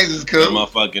Exchange is cool.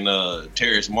 Motherfucking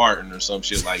Terrence Martin or some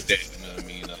shit like that. You know what I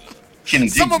mean?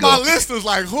 Some of my listeners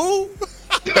like, who?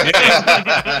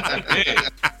 Yeah.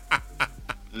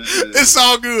 It's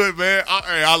all good, man.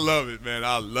 I love it, man.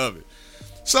 I love it.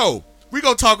 So, we're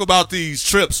going to talk about these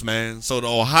trips, man. So, the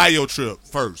Ohio trip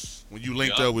first, when you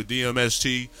linked up with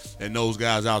DMST and those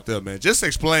guys out there, man. Just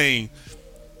explain,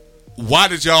 why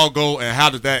did y'all go and how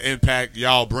did that impact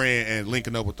y'all brand and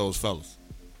linking up with those fellas?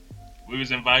 We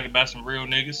was invited by some real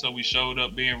niggas, so we showed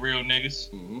up being real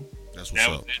niggas. Mm-hmm. That's what's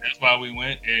up. That's why we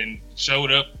went and showed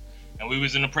up, and we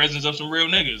was in the presence of some real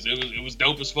niggas. It was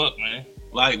dope as fuck, man.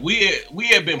 Like we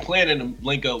had been planning to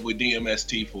link up with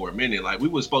DMST for a minute. Like we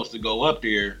were supposed to go up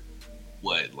there.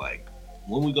 When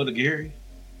we go to Gary?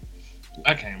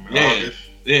 I can't remember.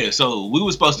 Yeah. So we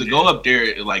were supposed to go up there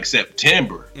in like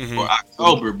September or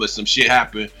October, but some shit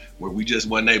happened where we just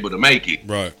wasn't able to make it.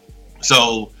 Right.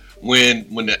 So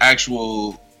when the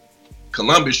actual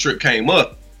Columbus trip came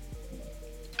up,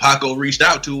 Paco reached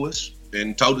out to us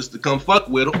and told us to come fuck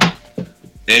with him.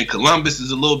 And Columbus is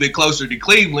a little bit closer to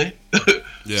Cleveland.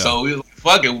 So we was like,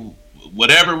 fuck it.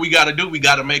 Whatever we got to do, we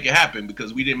got to make it happen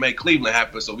because we didn't make Cleveland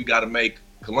happen, so we got to make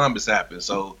Columbus happen.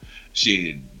 So,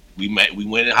 shit, we went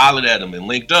and hollered at them and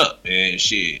linked up. And,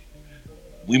 shit,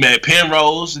 we met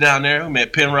Penrose down there. We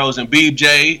met Penrose and Beeb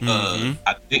J.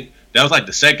 I think that was like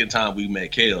the second time we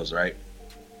met Kales, right?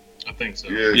 I think so.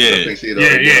 Yeah.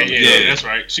 That's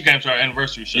right. She came to our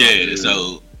anniversary show. Yeah,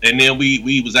 so, and then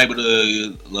we was able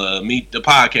to meet the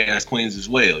podcast queens as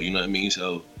well, you know what I mean?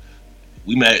 So,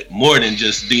 we met more than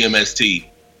just DMST.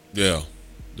 Yeah.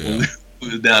 when we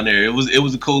was down there. It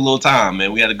was a cool little time,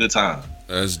 man. We had a good time.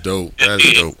 That's dope.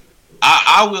 That's dope.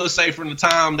 I will say from the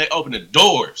time they opened the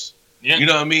doors, you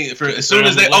know what I mean? As soon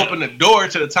as they opened the door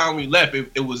to the time we left,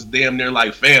 it was damn near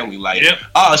like family. Like,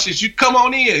 oh, shit, you come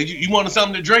on in. You wanted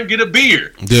something to drink, get a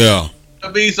beer. Yeah.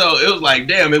 I mean, so it was like,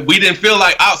 damn, we didn't feel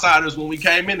like outsiders when we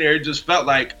came in there. It just felt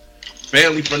like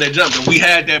family from that jump. And we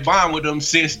had that bond with them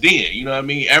since then. You know what I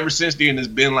mean? Ever since then, it's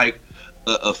been like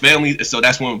a family. So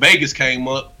that's when Vegas came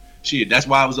up. Shit, that's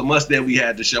why it was a must that we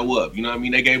had to show up. You know what I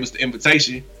mean? They gave us the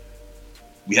invitation.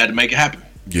 We had to make it happen.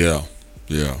 Yeah.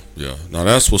 No,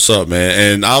 that's what's up,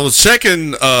 man. And I was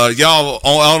checking y'all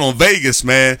on Vegas,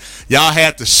 man. Y'all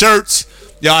had the shirts.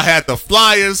 Y'all had the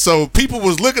flyers. So people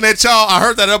was looking at y'all. I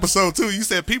heard that episode, too. You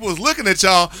said people was looking at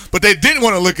y'all, but they didn't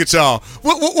want to look at y'all.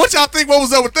 What y'all think? What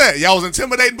was up with that? Y'all was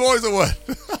intimidating boys or what?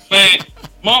 Man,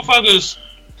 motherfuckers,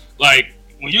 like,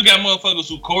 when you got motherfuckers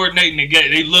who coordinate and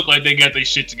they look like they got their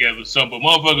shit together. So, but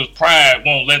motherfuckers' pride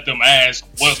won't let them ask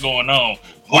what's going on.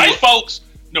 White folks,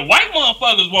 the white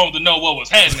motherfuckers wanted to know what was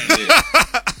happening there.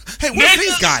 Hey, what are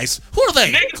these guys? Who are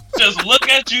they? Niggas just look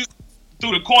at you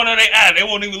through the corner of their eye. They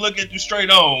won't even look at you straight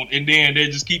on, and then they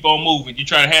just keep on moving. You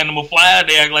try to hand them a flyer,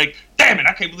 they act like, damn it,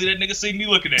 I can't believe that nigga see me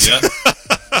looking at him.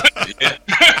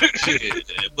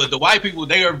 But the white people,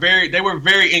 they were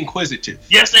very inquisitive.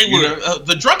 Yes, they were.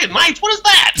 The Drunken Knights, what is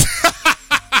that?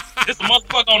 It's a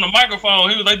motherfucker on the microphone.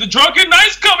 He was like, the Drunken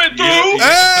Knights coming through.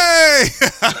 Hey!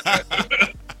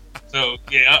 So,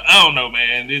 yeah, I don't know,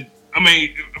 man.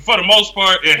 For the most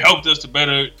part, it helped us to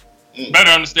better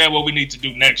understand what we need to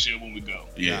do next year when we go.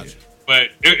 Yeah. But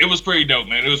it was pretty dope,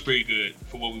 man. It was pretty good.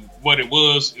 For what it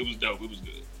was dope. It was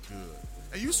good.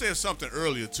 And you said something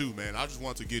earlier, too, man. I just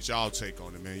want to get y'all take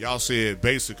on it, man. Y'all said,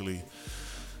 basically,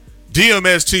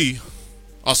 DMST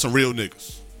are some real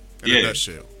niggas in a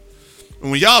nutshell.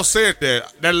 And when y'all said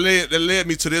that led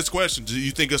me to this question. Do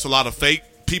you think there's a lot of fake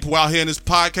people out here in this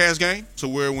podcast game? So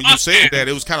where when you said that,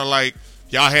 it was kind of like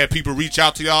y'all had people reach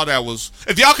out to y'all that was...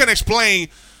 If y'all could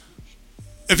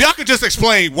just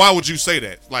explain, why would you say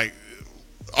that? Like,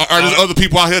 are there other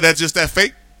people out here that's just that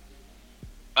fake?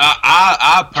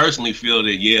 I personally feel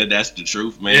that, that's the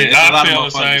truth, man. Yeah, I feel the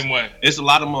same way. It's a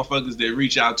lot of motherfuckers that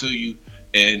reach out to you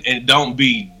and don't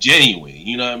be genuine.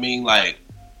 You know what I mean? Like,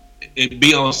 it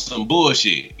be on some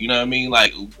bullshit. You know what I mean?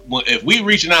 Like, if we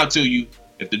reaching out to you,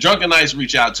 if the Drunken Knights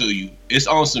reach out to you, it's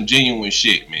on some genuine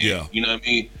shit, man. Yeah. You know what I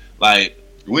mean? Like,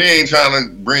 we ain't trying to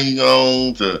bring you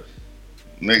on to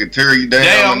nigga tear you down.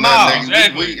 Damn, no.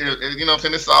 Exactly. You know what I'm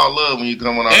saying? It's all love when you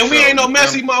come on our show. And we ain't no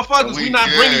messy motherfuckers. We not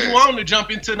bringing you on to jump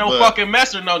into no fucking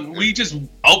mess or nothing. We just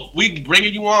we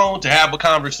bringing you on to have a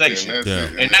conversation.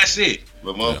 And that's it.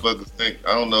 But motherfuckers think,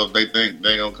 I don't know if they think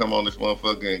they gonna come on this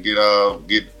motherfucker and get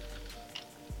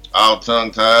all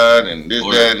tongue tied and this,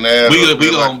 that, and that. We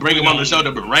gonna bring them on the show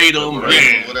to berate them,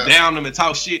 down them, and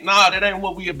talk shit. Nah, that ain't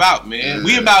what we about, man. Yeah.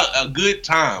 We about a good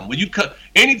time. When you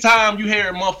anytime you hear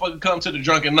a motherfucker come to the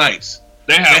Drunken Knights,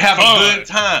 they have a good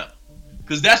time.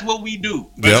 Cause that's what we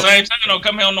do. But at the same time, don't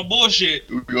come here on no bullshit.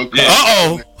 We gonna we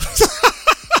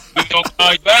gonna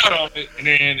call you out on it, and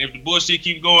then if the bullshit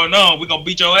keep going on, we gonna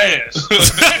beat your ass.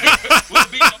 We'll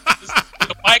beat your ass with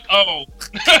the mic on.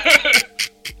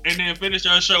 And then finish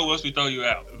our show once we throw you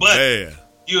out. But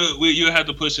you'll have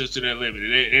to push us to that limit.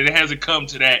 It hasn't come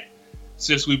to that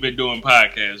since we've been doing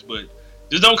podcasts. But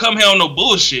just don't come here on no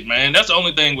bullshit, man. That's the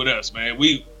only thing with us, man.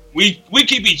 We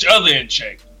keep each other in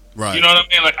check. Right. You know what I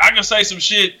mean? Like, I can say some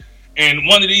shit, and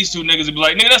one of these two niggas will be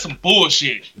like, nigga, that's some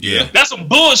bullshit. Yeah. That's some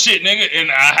bullshit, nigga.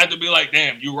 And I had to be like,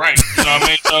 damn, you right. You know what I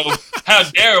mean? So how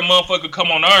dare a motherfucker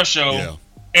come on our show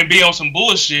and be on some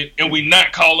bullshit and we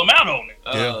not call him out on it?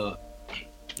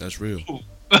 That's real.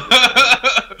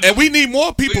 And we need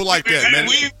more people like that, man.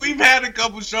 We've had a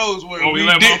couple shows where we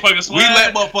let motherfuckers slide. We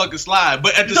let motherfuckers slide,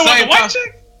 but at the same time,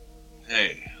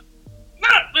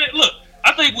 look,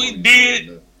 I think we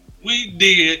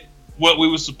did what we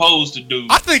were supposed to do.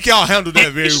 I think y'all handled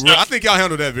that very well. I think y'all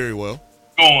handled that very well.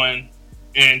 Going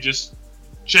and just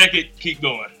check it, keep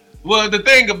going. Well, the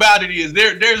thing about it is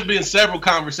there's been several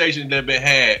conversations that have been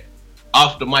had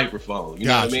off the microphone. You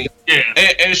know what I mean? Yeah.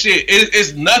 And shit,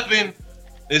 it's nothing.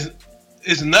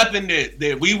 It's nothing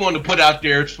that we want to put out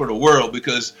there for the world,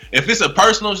 because if it's a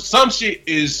personal, some shit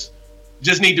is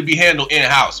just need to be handled in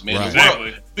house, man. Right.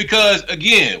 Exactly. Because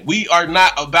again, we are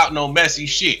not about no messy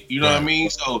shit. You know what I mean?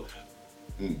 So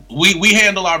we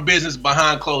handle our business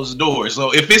behind closed doors.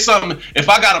 So if it's something, if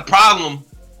I got a problem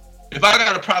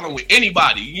with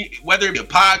anybody, whether it be a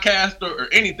podcaster or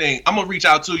anything, I'm gonna reach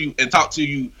out to you and talk to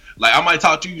you. Like, I might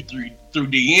talk to you through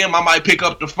DM. I might pick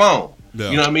up the phone.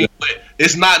 Yeah. You know what I mean? But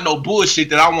it's not no bullshit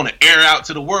that I want to air out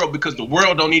to the world because the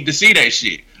world don't need to see that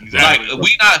shit. Exactly.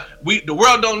 Like the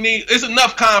world don't need. There's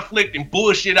enough conflict and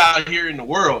bullshit out here in the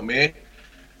world, man.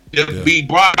 To be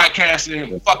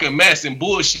broadcasting fucking mess and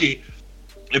bullshit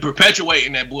and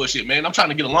perpetuating that bullshit, man. I'm trying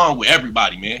to get along with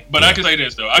everybody, man. But I can say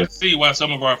this though, I can see why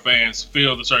some of our fans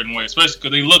feel a certain way, especially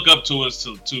because they look up to us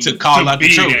to call out the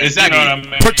truth. That, exactly. You know what I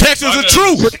mean? Protectors of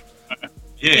truth.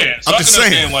 Yeah, so I can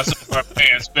understand why some of our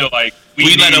fans feel like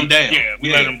we let them down. Yeah,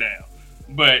 we let them down.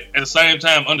 But at the same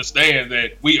time, understand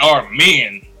that we are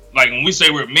men. Like when we say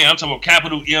we're men, I'm talking about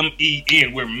capital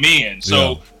MEN. We're men.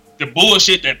 So the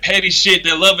bullshit, that petty shit,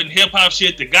 that loving hip hop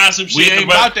shit, the gossip shit, we ain't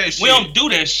about that shit. We don't do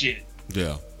that shit.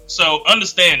 Yeah. So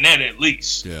understand that at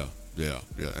least. Yeah.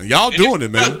 And y'all doing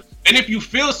it, man. And if you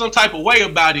feel some type of way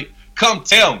about it, come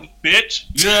tell me, bitch.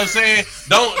 You know what I'm saying?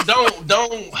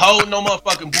 Don't hold no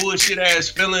motherfucking bullshit ass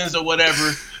feelings or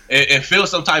whatever, and feel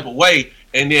some type of way,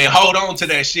 and then hold on to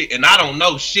that shit. And I don't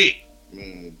know shit.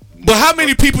 But how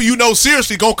many people you know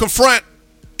seriously gonna confront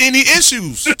any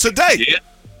issues today? Yeah.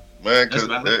 Man, because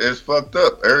it's fucked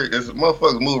up. It's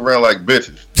motherfuckers move around like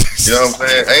bitches. You know what I'm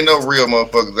saying? Ain't no real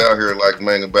motherfuckers out here like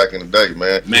man back in the day,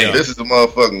 man. This is a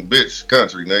motherfucking bitch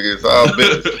country, nigga. It's all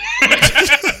bitches.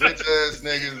 Bitch ass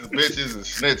niggas, bitches, and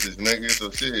snitches, nigga. So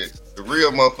shit. The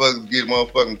real motherfuckers get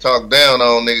motherfucking talked down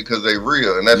on, nigga, because they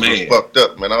real. And that's what's fucked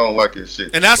up, man. I don't like this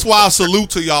shit. And that's why I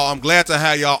salute to y'all. I'm glad to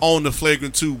have y'all on the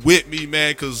Flagrant 2 with me,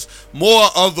 man, because more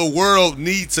of the world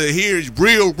need to hear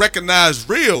real, recognize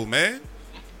real, man.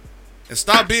 And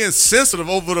stop being sensitive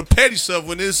over the petty stuff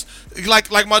when it's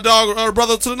like my dog or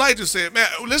brother to the night just said, man,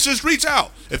 let's just reach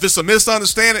out. If it's a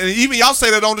misunderstanding, and even y'all say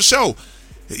that on the show,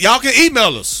 y'all can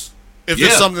email us if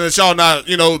it's something that y'all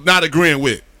not agreeing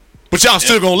with. But y'all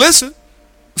still gonna listen.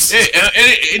 Yeah,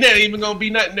 and it ain't even gonna be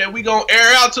nothing that we gonna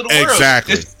air out to the world.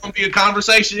 Exactly. It's gonna be a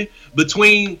conversation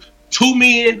between two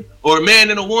men or a man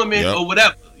and a woman or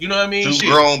whatever. You know what I mean?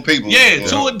 Two grown people. Yeah,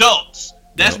 two adults.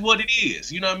 That's what it is.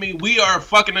 You know what I mean? We are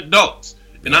fucking adults.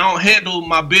 And I don't handle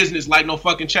my business like no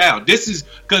fucking child. This is,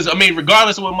 because, I mean,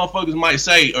 regardless of what motherfuckers might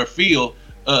say or feel,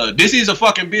 this is a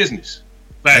fucking business.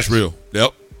 That's real.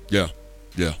 Yep. Yeah.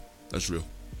 That's real.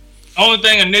 Only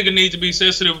thing a nigga needs to be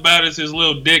sensitive about is his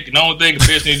little dick. And the only thing a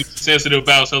bitch needs to be sensitive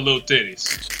about is her little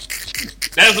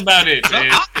titties. That's about it,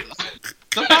 man.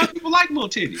 Sometimes people like little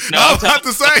titties. No, I'm about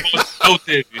to say no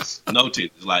titties. No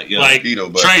titties, like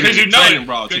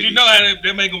because you know how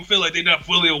they make them feel like they're not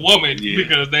fully a woman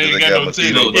because they ain't got no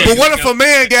titties. But what if a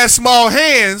man got small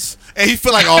hands and he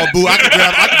feel like, oh boo, I can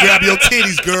grab your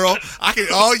titties, girl.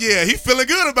 Oh yeah, he feeling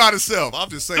good about himself. I'm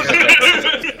just saying.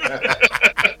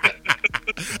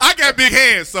 I got big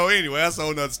hands, so anyway, that's a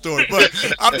whole nother story. But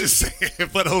I'm just saying,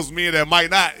 for those men that might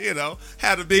not,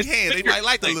 have a big hand, they might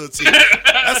like the little titty.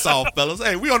 That's all, fellas.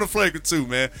 Hey, we on the Flagrant 2,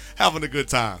 man, having a good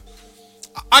time.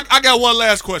 I got one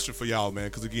last question for y'all, man,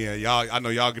 because again, I know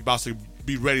y'all about to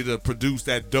be ready to produce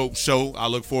that dope show I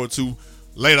look forward to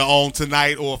later on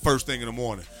tonight or first thing in the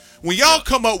morning. When y'all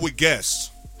come up with guests,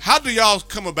 how do y'all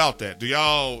come about that? Do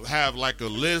y'all have like a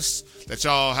list that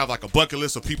y'all have like a bucket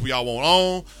list of people y'all want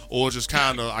on, or just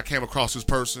kind of I came across this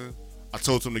person, I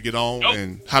told them to get on,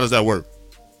 and how does that work?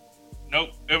 Nope.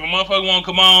 If a motherfucker want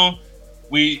to come on,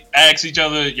 we ask each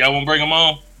other, y'all want to bring them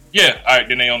on? Yeah. All right,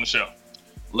 then they on the show.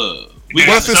 Look, what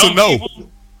if it's a no?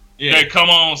 That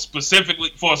come on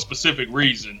specifically for a specific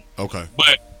reason. Okay.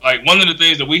 But like one of the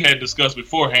things that we had discussed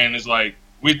beforehand is like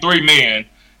we three men.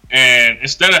 And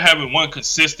instead of having one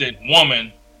consistent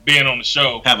woman being on the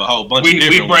show, have a whole bunch.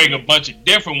 We bring a bunch of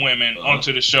different women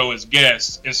onto the show as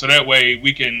guests, and so that way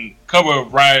we can cover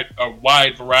a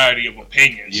wide variety of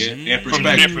opinions from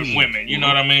different women. You know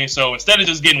what I mean? So instead of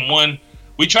just getting one,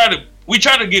 we try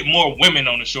to get more women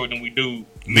on the show than we do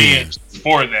men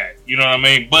for that. You know what I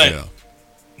mean? But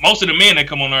most of the men that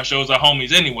come on our shows are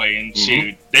homies anyway, and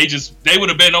shit, they would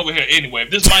have been over here anyway.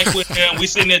 If this mic was here and we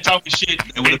sitting there talking shit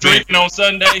and drinking on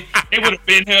Sunday, they would have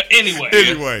been here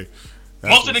anyway.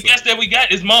 Most of the guests that we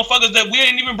got is motherfuckers that we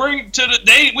didn't even bring to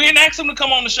we didn't ask them to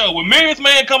come on the show. When Marius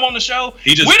Man come on the show,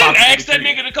 we didn't ask that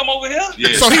nigga to come over here.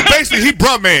 Yeah. So he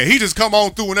bruh man. He just come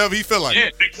on through whenever he feel like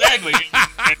it. Yeah, exactly.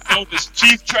 And so this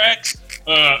Chief Tracks,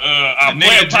 our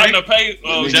player partner pay,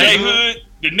 Jay Hood,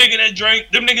 the nigga that drank,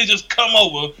 them niggas just come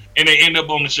over and they end up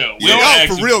on the show.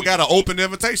 Y'all for real got an open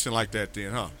invitation like that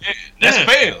then, huh? Yeah, that's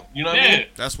fair. You know what I mean?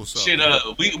 That's what's up. Shit,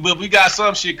 we got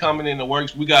some shit coming in the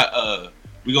works. We got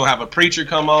we gonna have a preacher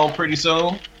come on pretty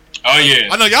soon. Oh yeah.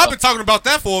 I know y'all been talking about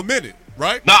that for a minute,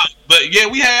 right? Nah, but yeah,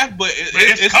 we have, but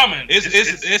it's coming.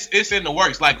 It's in the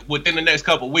works, like within the next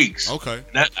couple weeks. Okay.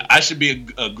 I should be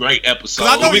a great episode.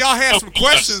 I know y'all had some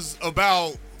questions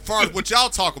about far as what y'all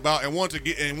talk about and want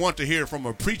to hear from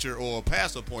a preacher or a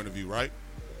pastor point of view, right?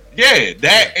 Yeah,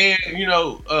 that and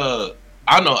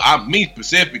I know me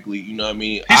specifically, you know what I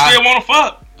mean? He still want to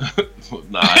fuck.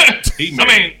 Nah, he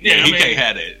married. He can't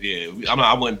have that. Yeah,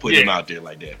 I wouldn't put him out there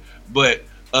like that. But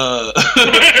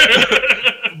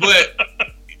but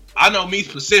I know me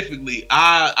specifically,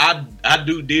 I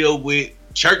do deal with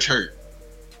church hurt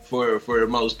for the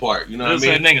most part. You know what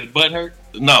I mean? Niggas butt hurt?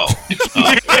 No.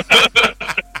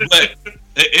 But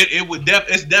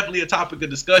it's definitely a topic of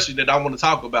discussion that I want to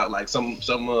talk about, like some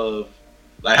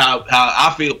like how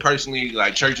I feel personally,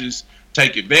 like churches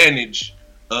take advantage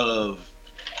of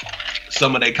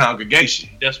some of their congregation.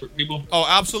 Desperate people. Oh,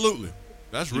 absolutely.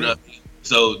 That's real. You know,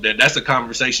 so that's a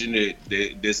conversation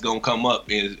that's gonna come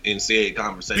up in said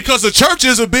conversation. Because the church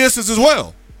is a business as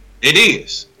well. It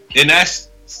is, and that's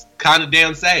kind of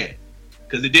damn sad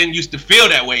because it didn't used to feel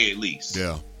that way. At least,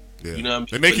 yeah. You know what I mean?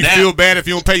 They make you feel bad if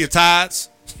you don't pay your tithes.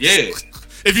 Yeah.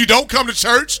 If you don't come to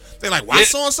church, they're like, why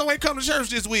so and so ain't come to church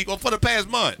this week or for the past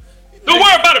month? Don't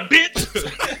worry about it,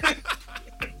 bitch.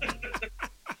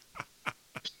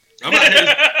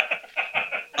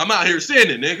 I'm out here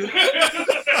sinning, nigga.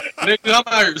 I'm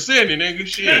out here sinning, nigga.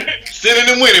 Shit.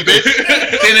 Sinning and winning, bitch.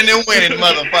 Sinning and winning,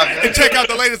 motherfucker. And check out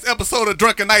the latest episode of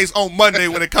Drunken Nights on Monday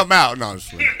when it come out. No, I'm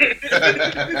just playing.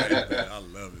 I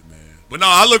love it, man. But no,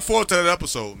 I look forward to that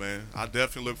episode, man. I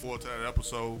definitely look forward to that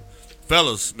episode.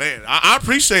 Fellas, man, I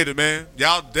appreciate it, man.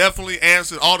 Y'all definitely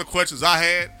answered all the questions I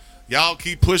had. Y'all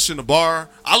keep pushing the bar.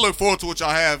 I look forward to what y'all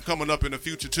have coming up in the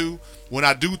future, too. When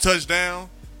I do touch down,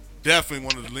 definitely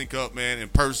wanted to link up, man, in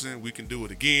person. We can do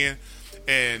it again.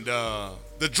 And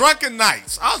the Drunken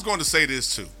Nights, I was going to say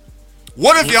this, too.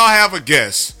 What if y'all have a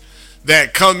guest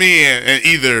that come in and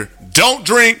either don't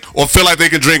drink or feel like they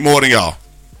can drink more than y'all?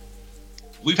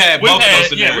 We've had both of those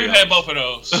scenarios. Yeah, we've had both of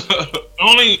those.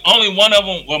 only one of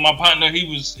them. Well, my partner, he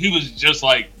was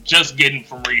just getting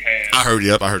from rehab. I heard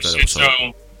that episode.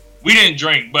 So we didn't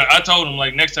drink, but I told him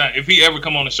like next time if he ever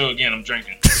come on the show again, I'm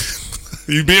drinking.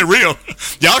 You being real?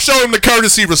 Y'all showed him the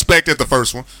courtesy, respect at the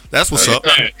first one. That's what's up.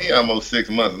 He almost 6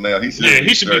 months now. He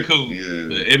should be cool.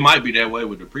 Yeah. It might be that way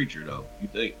with the preacher though. You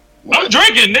think? I'm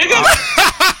drinking, nigga.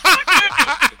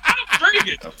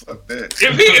 Drinking. Fuck that.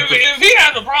 If he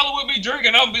has a problem with me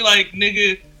drinking, I'll be like,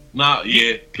 nigga. Nah,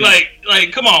 yeah.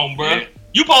 Like, come on, bro. Yeah.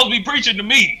 You supposed to be preaching to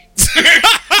me.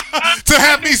 To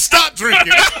have me stop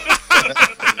drinking.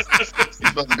 He's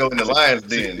supposed to go in the lion's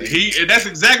den. That's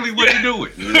exactly what he's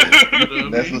doing. Yeah.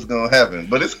 That's what's gonna happen.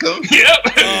 But it's cool.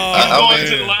 Yep.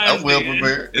 I'm well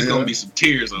prepared. It's gonna be some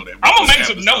tears on that. I'm gonna make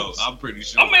some notes. I'm pretty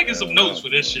sure. I'm making some notes for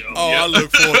this show. Oh, I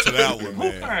look forward to that one,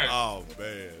 man. Oh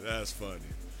man, that's funny.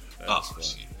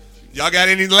 Shit. Y'all got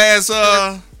any last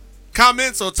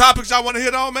comments or topics y'all want to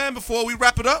hit on, man, before we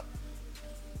wrap it up?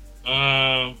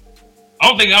 I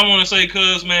don't think I want to say,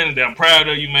 cuz, man, that I'm proud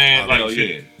of you, man.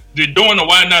 Doing the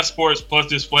Why Not Sports plus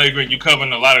this flagrant, you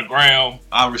covering a lot of ground.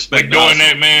 I respect doing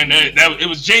that, man. That it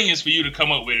was genius for you to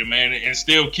come up with it, man, and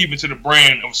still keeping to the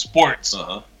brand of sports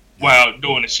while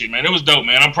doing this shit, man. It was dope,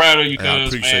 man. I'm proud of you,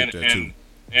 cuz, man.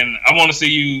 And I want to see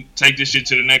you take this shit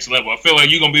to the next level. I feel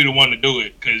like you're going to be the one to do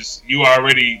it because you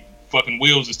already fucking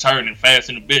wheels is turning fast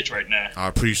in the bitch right now. I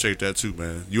appreciate that too,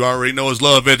 man. You already know it's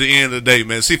love at the end of the day,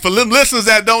 man. See, for them listeners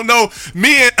that don't know,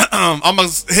 me and I ain't going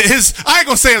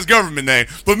to say his government name,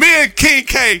 but me and King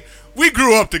K, we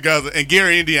grew up together in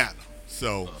Gary, Indiana.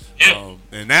 So,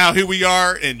 and now here we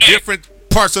are in different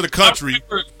parts of the country.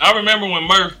 I remember when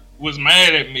Murph was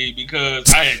mad at me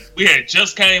because we had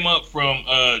just came up from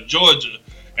Georgia.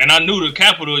 And I knew the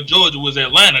capital of Georgia was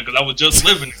Atlanta because I was just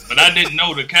living it. But I didn't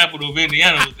know the capital of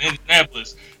Indiana was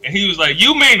Indianapolis. And he was like,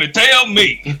 you mean to tell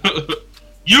me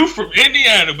you from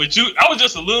Indiana, but I was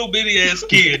just a little bitty ass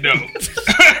kid, though.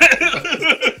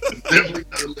 Definitely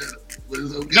not Atlanta.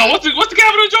 No, what's the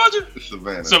capital of Georgia?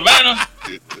 Savannah.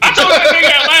 I told that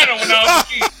nigga Atlanta when I was a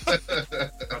kid.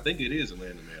 I think it is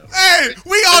Atlanta now. Hey,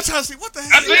 we all trying to see what the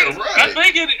hell. I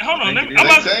think it. Hold on.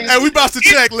 Hey, we about to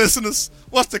check, listeners.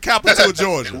 What's the capital of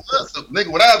Georgia?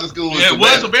 Nigga, when I was in school, it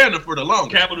was Savannah for the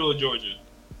longest. Capital of Georgia.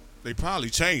 They probably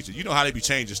changed it. You know how they be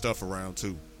changing stuff around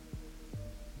too.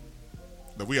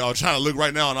 But we all trying to look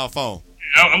right now on our phone.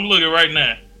 I'm looking right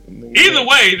now. Either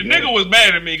way, the nigga was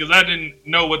mad at me because I didn't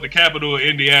know what the capital of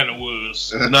Indiana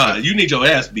was. Nah, you need your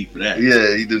ass beat for that.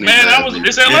 Yeah, you do need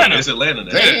it's Atlanta. Yeah, it's Atlanta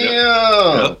now.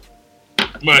 Damn.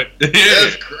 But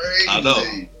that's crazy. I know.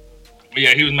 But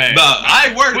yeah, he was mad. Nah, I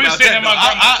ain't worried about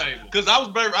that. Table. Because I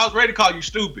was ready to call you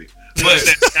stupid. But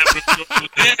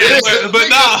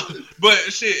but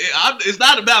shit, it's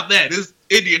not about that. It's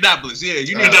Indianapolis. Yeah,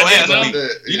 you need your ass beat.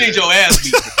 You need your ass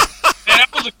beat. I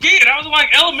was a kid. I was like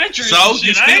elementary. So and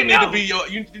you shit. I still ain't need know. to be your.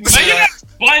 You Man, you got to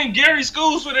blame Gary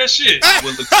Schools for that shit.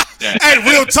 well, look at that. Hey,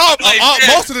 real talk.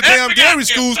 Most of the damn Every Gary goddamn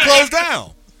schools thing. closed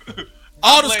down.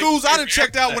 All the Like, schools I done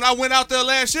checked out when I went out there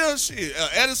last year, shit,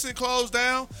 Edison closed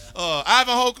down.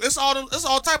 Ivanhoe, it's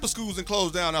all type of schools and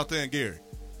closed down out there in Gary.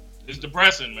 It's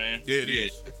depressing, man. Yeah, it Yeah.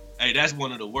 is. Hey, that's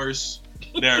one of the worst.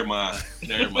 Never mind.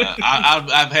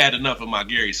 I've had enough of my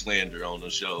Gary slander on the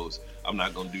shows. I'm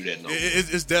not gonna do that no more.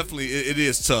 It's definitely it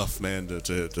is tough, man.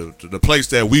 The place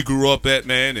that we grew up at,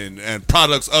 man, and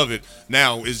products of it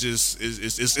now is just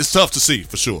it's tough to see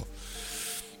for sure.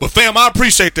 But fam, I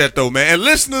appreciate that though, man. And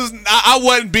listeners, I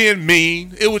wasn't being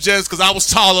mean. It was just because I was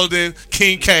taller than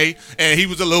King K and he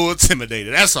was a little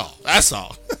intimidated. That's all. That's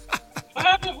all. What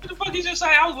happened? What the fuck you just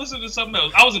say? I was listening to something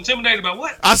else. I was intimidated about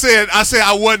what? I said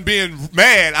I wasn't being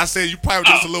mad. I said you probably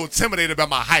were just a little intimidated about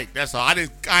my height. That's all. I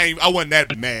wasn't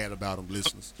that mad about them,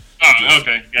 listeners. Oh,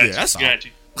 okay. Got Yeah, you. that's all. Got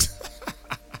you.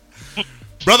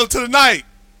 Brother to the night.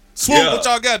 Swoop, Yeah. what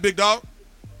y'all got, big dog?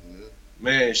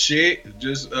 Man, shit.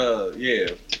 Just yeah.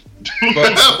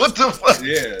 What the fuck?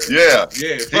 Yeah. Yeah.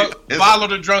 Yeah. Follow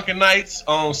the Drunken Nights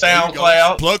on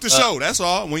SoundCloud. Plug the show. That's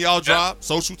all. When y'all drop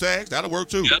social tags, that'll work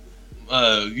too. Yep.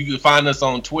 You can find us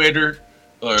on Twitter.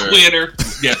 Twitter.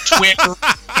 Yeah, Twitter.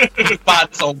 You can find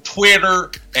us on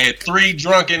Twitter at 3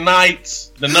 Drunken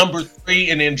Nights, the number 3,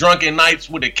 and then Drunken Nights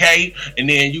with a K. And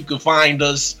then you can find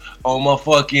us on my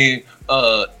fucking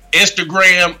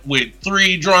Instagram with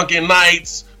 3 Drunken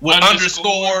Nights with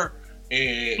underscore.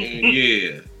 And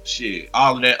yeah, shit.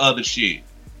 All of that other shit.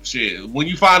 Shit. When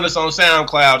you find us on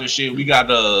SoundCloud and shit, we got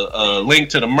a link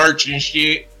to the merch and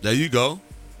shit. There you go.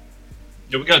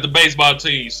 Yeah, we got the baseball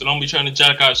tees, so don't be trying to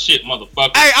jack our shit,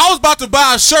 motherfucker. Hey, I was about to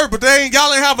buy a shirt, but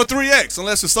y'all ain't have a 3X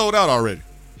unless it's sold out already.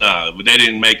 But they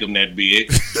didn't make them that big.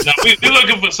 No, we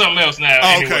looking for something else now. Oh,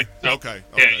 anyway. okay.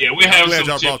 Yeah, we I'm have glad some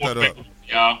y'all shit brought for that up.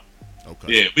 y'all. Okay.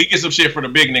 Yeah, we get some shit for the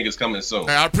big niggas coming soon.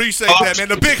 Hey, I appreciate that, man.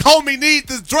 The big homie needs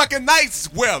this Drunken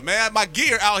Nights wear, man. My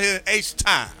gear out here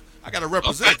H-Time. I got to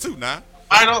represent too now.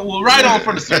 Right on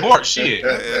for the support shit.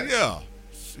 Yeah.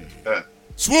 Shit.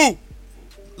 Swoop.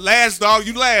 Last, dog.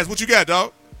 You last. What you got,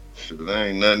 dog? Shit, there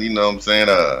ain't nothing, you know what I'm saying?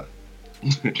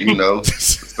 You know,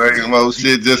 same old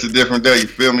shit, just a different day, you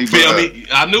feel me? Feel me?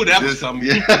 I knew that was something.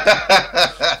 Yeah.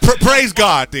 Praise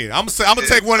God, then. I'm gonna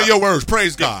take one of your words.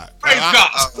 Praise God. Praise God.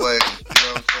 Always, you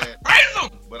know what I'm saying?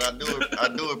 Praise him. But I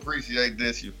do appreciate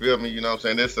this, you feel me? You know what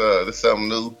I'm saying? This something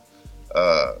new.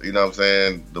 You know what I'm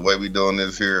saying? The way we doing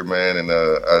this here, man, and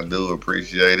I do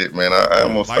appreciate it, man. I'm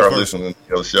gonna start listening to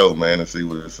your show, man, and see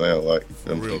what it sounds like. You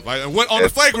feel me? Real. And on the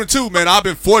Flagrant too, man, I've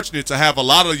been fortunate to have a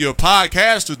lot of your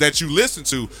podcasters that you listen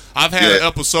to. I've had an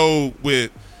episode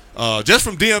with just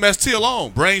from DMST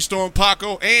alone, Brainstorm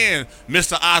Paco and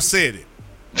Mr. I Said It.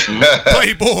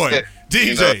 Playboy,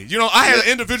 DJ. You know, I had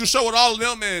an individual show with all of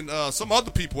them and some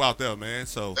other people out there, man.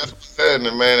 So that's what's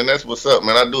happening, man, and that's what's up,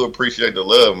 man. I do appreciate the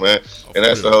love, man. And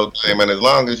that's the whole thing, man. As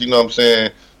long as, you know what I'm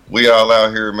saying, we all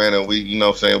out here, man, and we, you know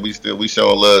what I'm saying, we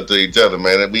showing love to each other,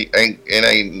 man. And it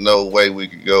ain't no way we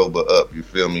could go but up, you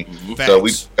feel me? Facts. So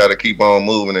we gotta keep on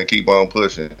moving and keep on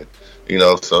pushing. You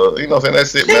know, so you know what I'm saying,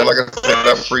 that's it, man. Like I said,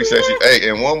 I appreciate you. Hey,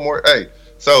 and one more,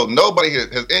 so nobody has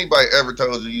anybody ever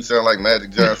told you sound like Magic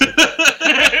Johnson?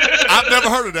 I've never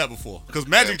heard of that before because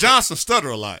Magic Johnson stutter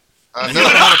a lot. I He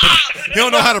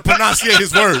don't know how to pronunciate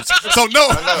his words. So no,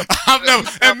 I've never.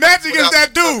 And Magic is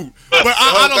that dude, but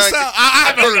I don't sound. I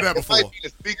haven't heard of that before. It might be the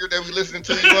speaker that we listening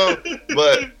to you on,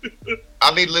 but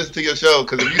I need to listen to your show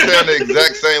because if you sound the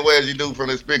exact same way as you do from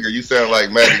the speaker, you sound like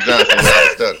Magic Johnson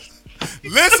without stutter.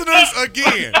 Listeners,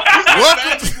 again,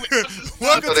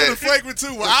 welcome to the Flagrant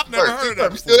 2. Well, I've never heard of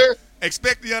that You still before. there?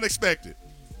 Expect the unexpected.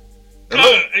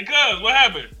 Hey, cuz, what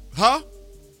happened? Huh?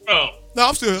 Oh, No,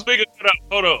 I'm still here. speaker cut out.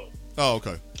 Hold on. Oh,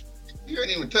 okay. You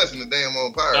ain't even touching the damn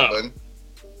on power Oh. button.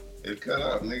 It cut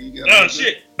out, nigga. You Oh, gotta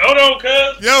shit. Hold on,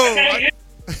 cuz. Yo, I can't hear-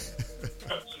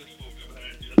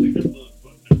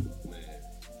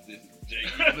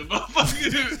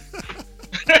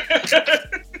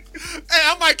 Hey,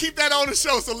 I might keep that on the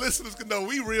show so listeners can know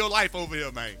we real life over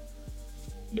here, man.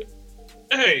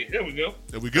 Hey, there we go.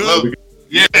 Are we good?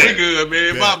 Yeah, we good,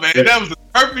 man. My man, that was the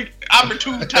perfect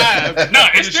opportune time. No, for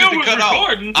it the still shit to was cut off.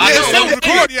 recording. I Yeah, know. it still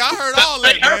recording. Yeah, I heard all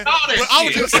that, They heard man. all that But I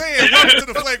was shit. just saying, welcome to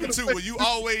the Flagrant 2 where you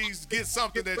always get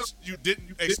something that you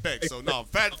didn't expect. So, no,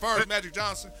 as far as Magic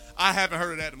Johnson, I haven't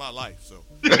heard of that in my life. So,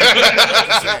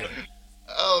 just saying.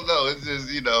 I don't know. It's just,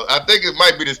 you know, I think it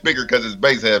might be the speaker because it's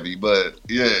bass heavy, but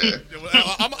yeah.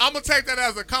 I'm going to take that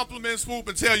as a compliment, Swoop,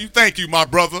 and tell you thank you, my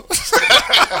brother.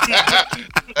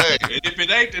 Hey, And if it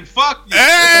ain't, then fuck you.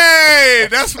 Hey,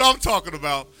 that's what I'm talking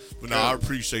about. But no, I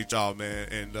appreciate y'all, man.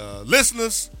 And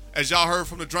listeners, as y'all heard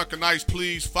from the Drunken Knights,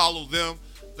 please follow them.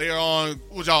 They are on,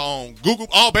 what y'all on? Google,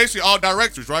 basically all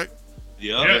directories, right?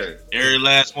 Yeah. Every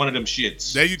last one of them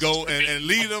shits. There you go. And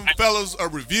leave them fellas a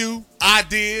review. I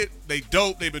did. They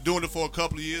dope. They've been doing it for a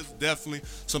couple of years. Definitely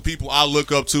some people I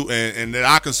look up to and that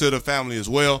I consider family as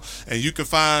well. And you can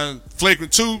find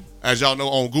Flagrant 2, as y'all know,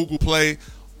 on Google Play,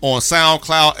 on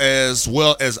SoundCloud, as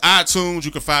well as iTunes.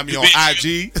 You can find me on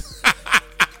IG.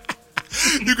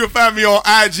 You can find me on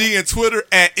IG and Twitter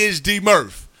at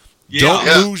ItsDMurph. Don't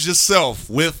lose yourself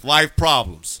with life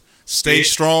problems. Stay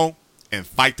strong and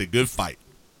fight the good fight.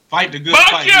 Fight the good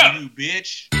fight, you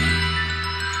bitch.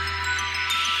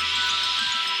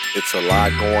 It's a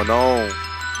lot going on.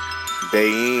 Day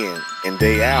in and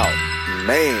day out.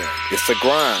 Man, it's a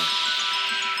grind.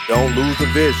 Don't lose the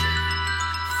vision.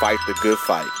 Fight the good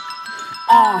fight.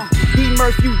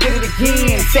 D-Murph, you did it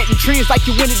again. Setting trends like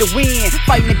you wanted to win.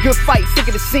 Fighting a good fight, sick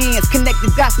of the sins.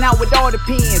 Connecting dots now with all the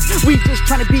pins. We just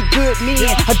trying to be good men.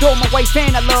 Adore my wife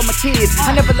and I love my kids.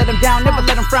 I never let them down, never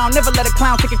let them frown. Never let a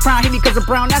clown take a crown. Hit me cause I'm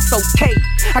brown, that's okay.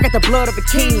 I got the blood of a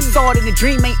king. Saw it in the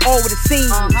dream, ain't all what it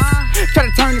seems. Try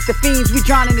to turn us to fiends. We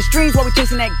drown in the streams while we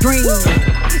chasing that dream.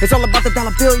 It's all about the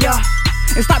dollar bill, y'all.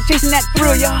 And stop chasing that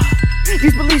thrill, y'all.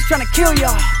 These beliefs trying to kill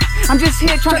y'all. I'm just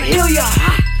here trying to heal y'all.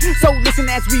 So listen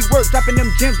as we work, dropping them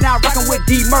gems now, rocking with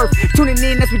D-Murph. Tuning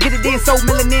in as we get it in, so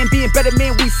melanin, being better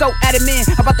men, we so adamant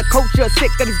about the culture, sick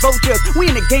of these vultures. We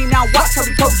in the game now, watch how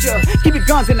we coach ya. Keep your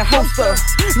guns in the holster.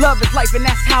 Love is life and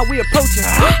that's how we approach ya.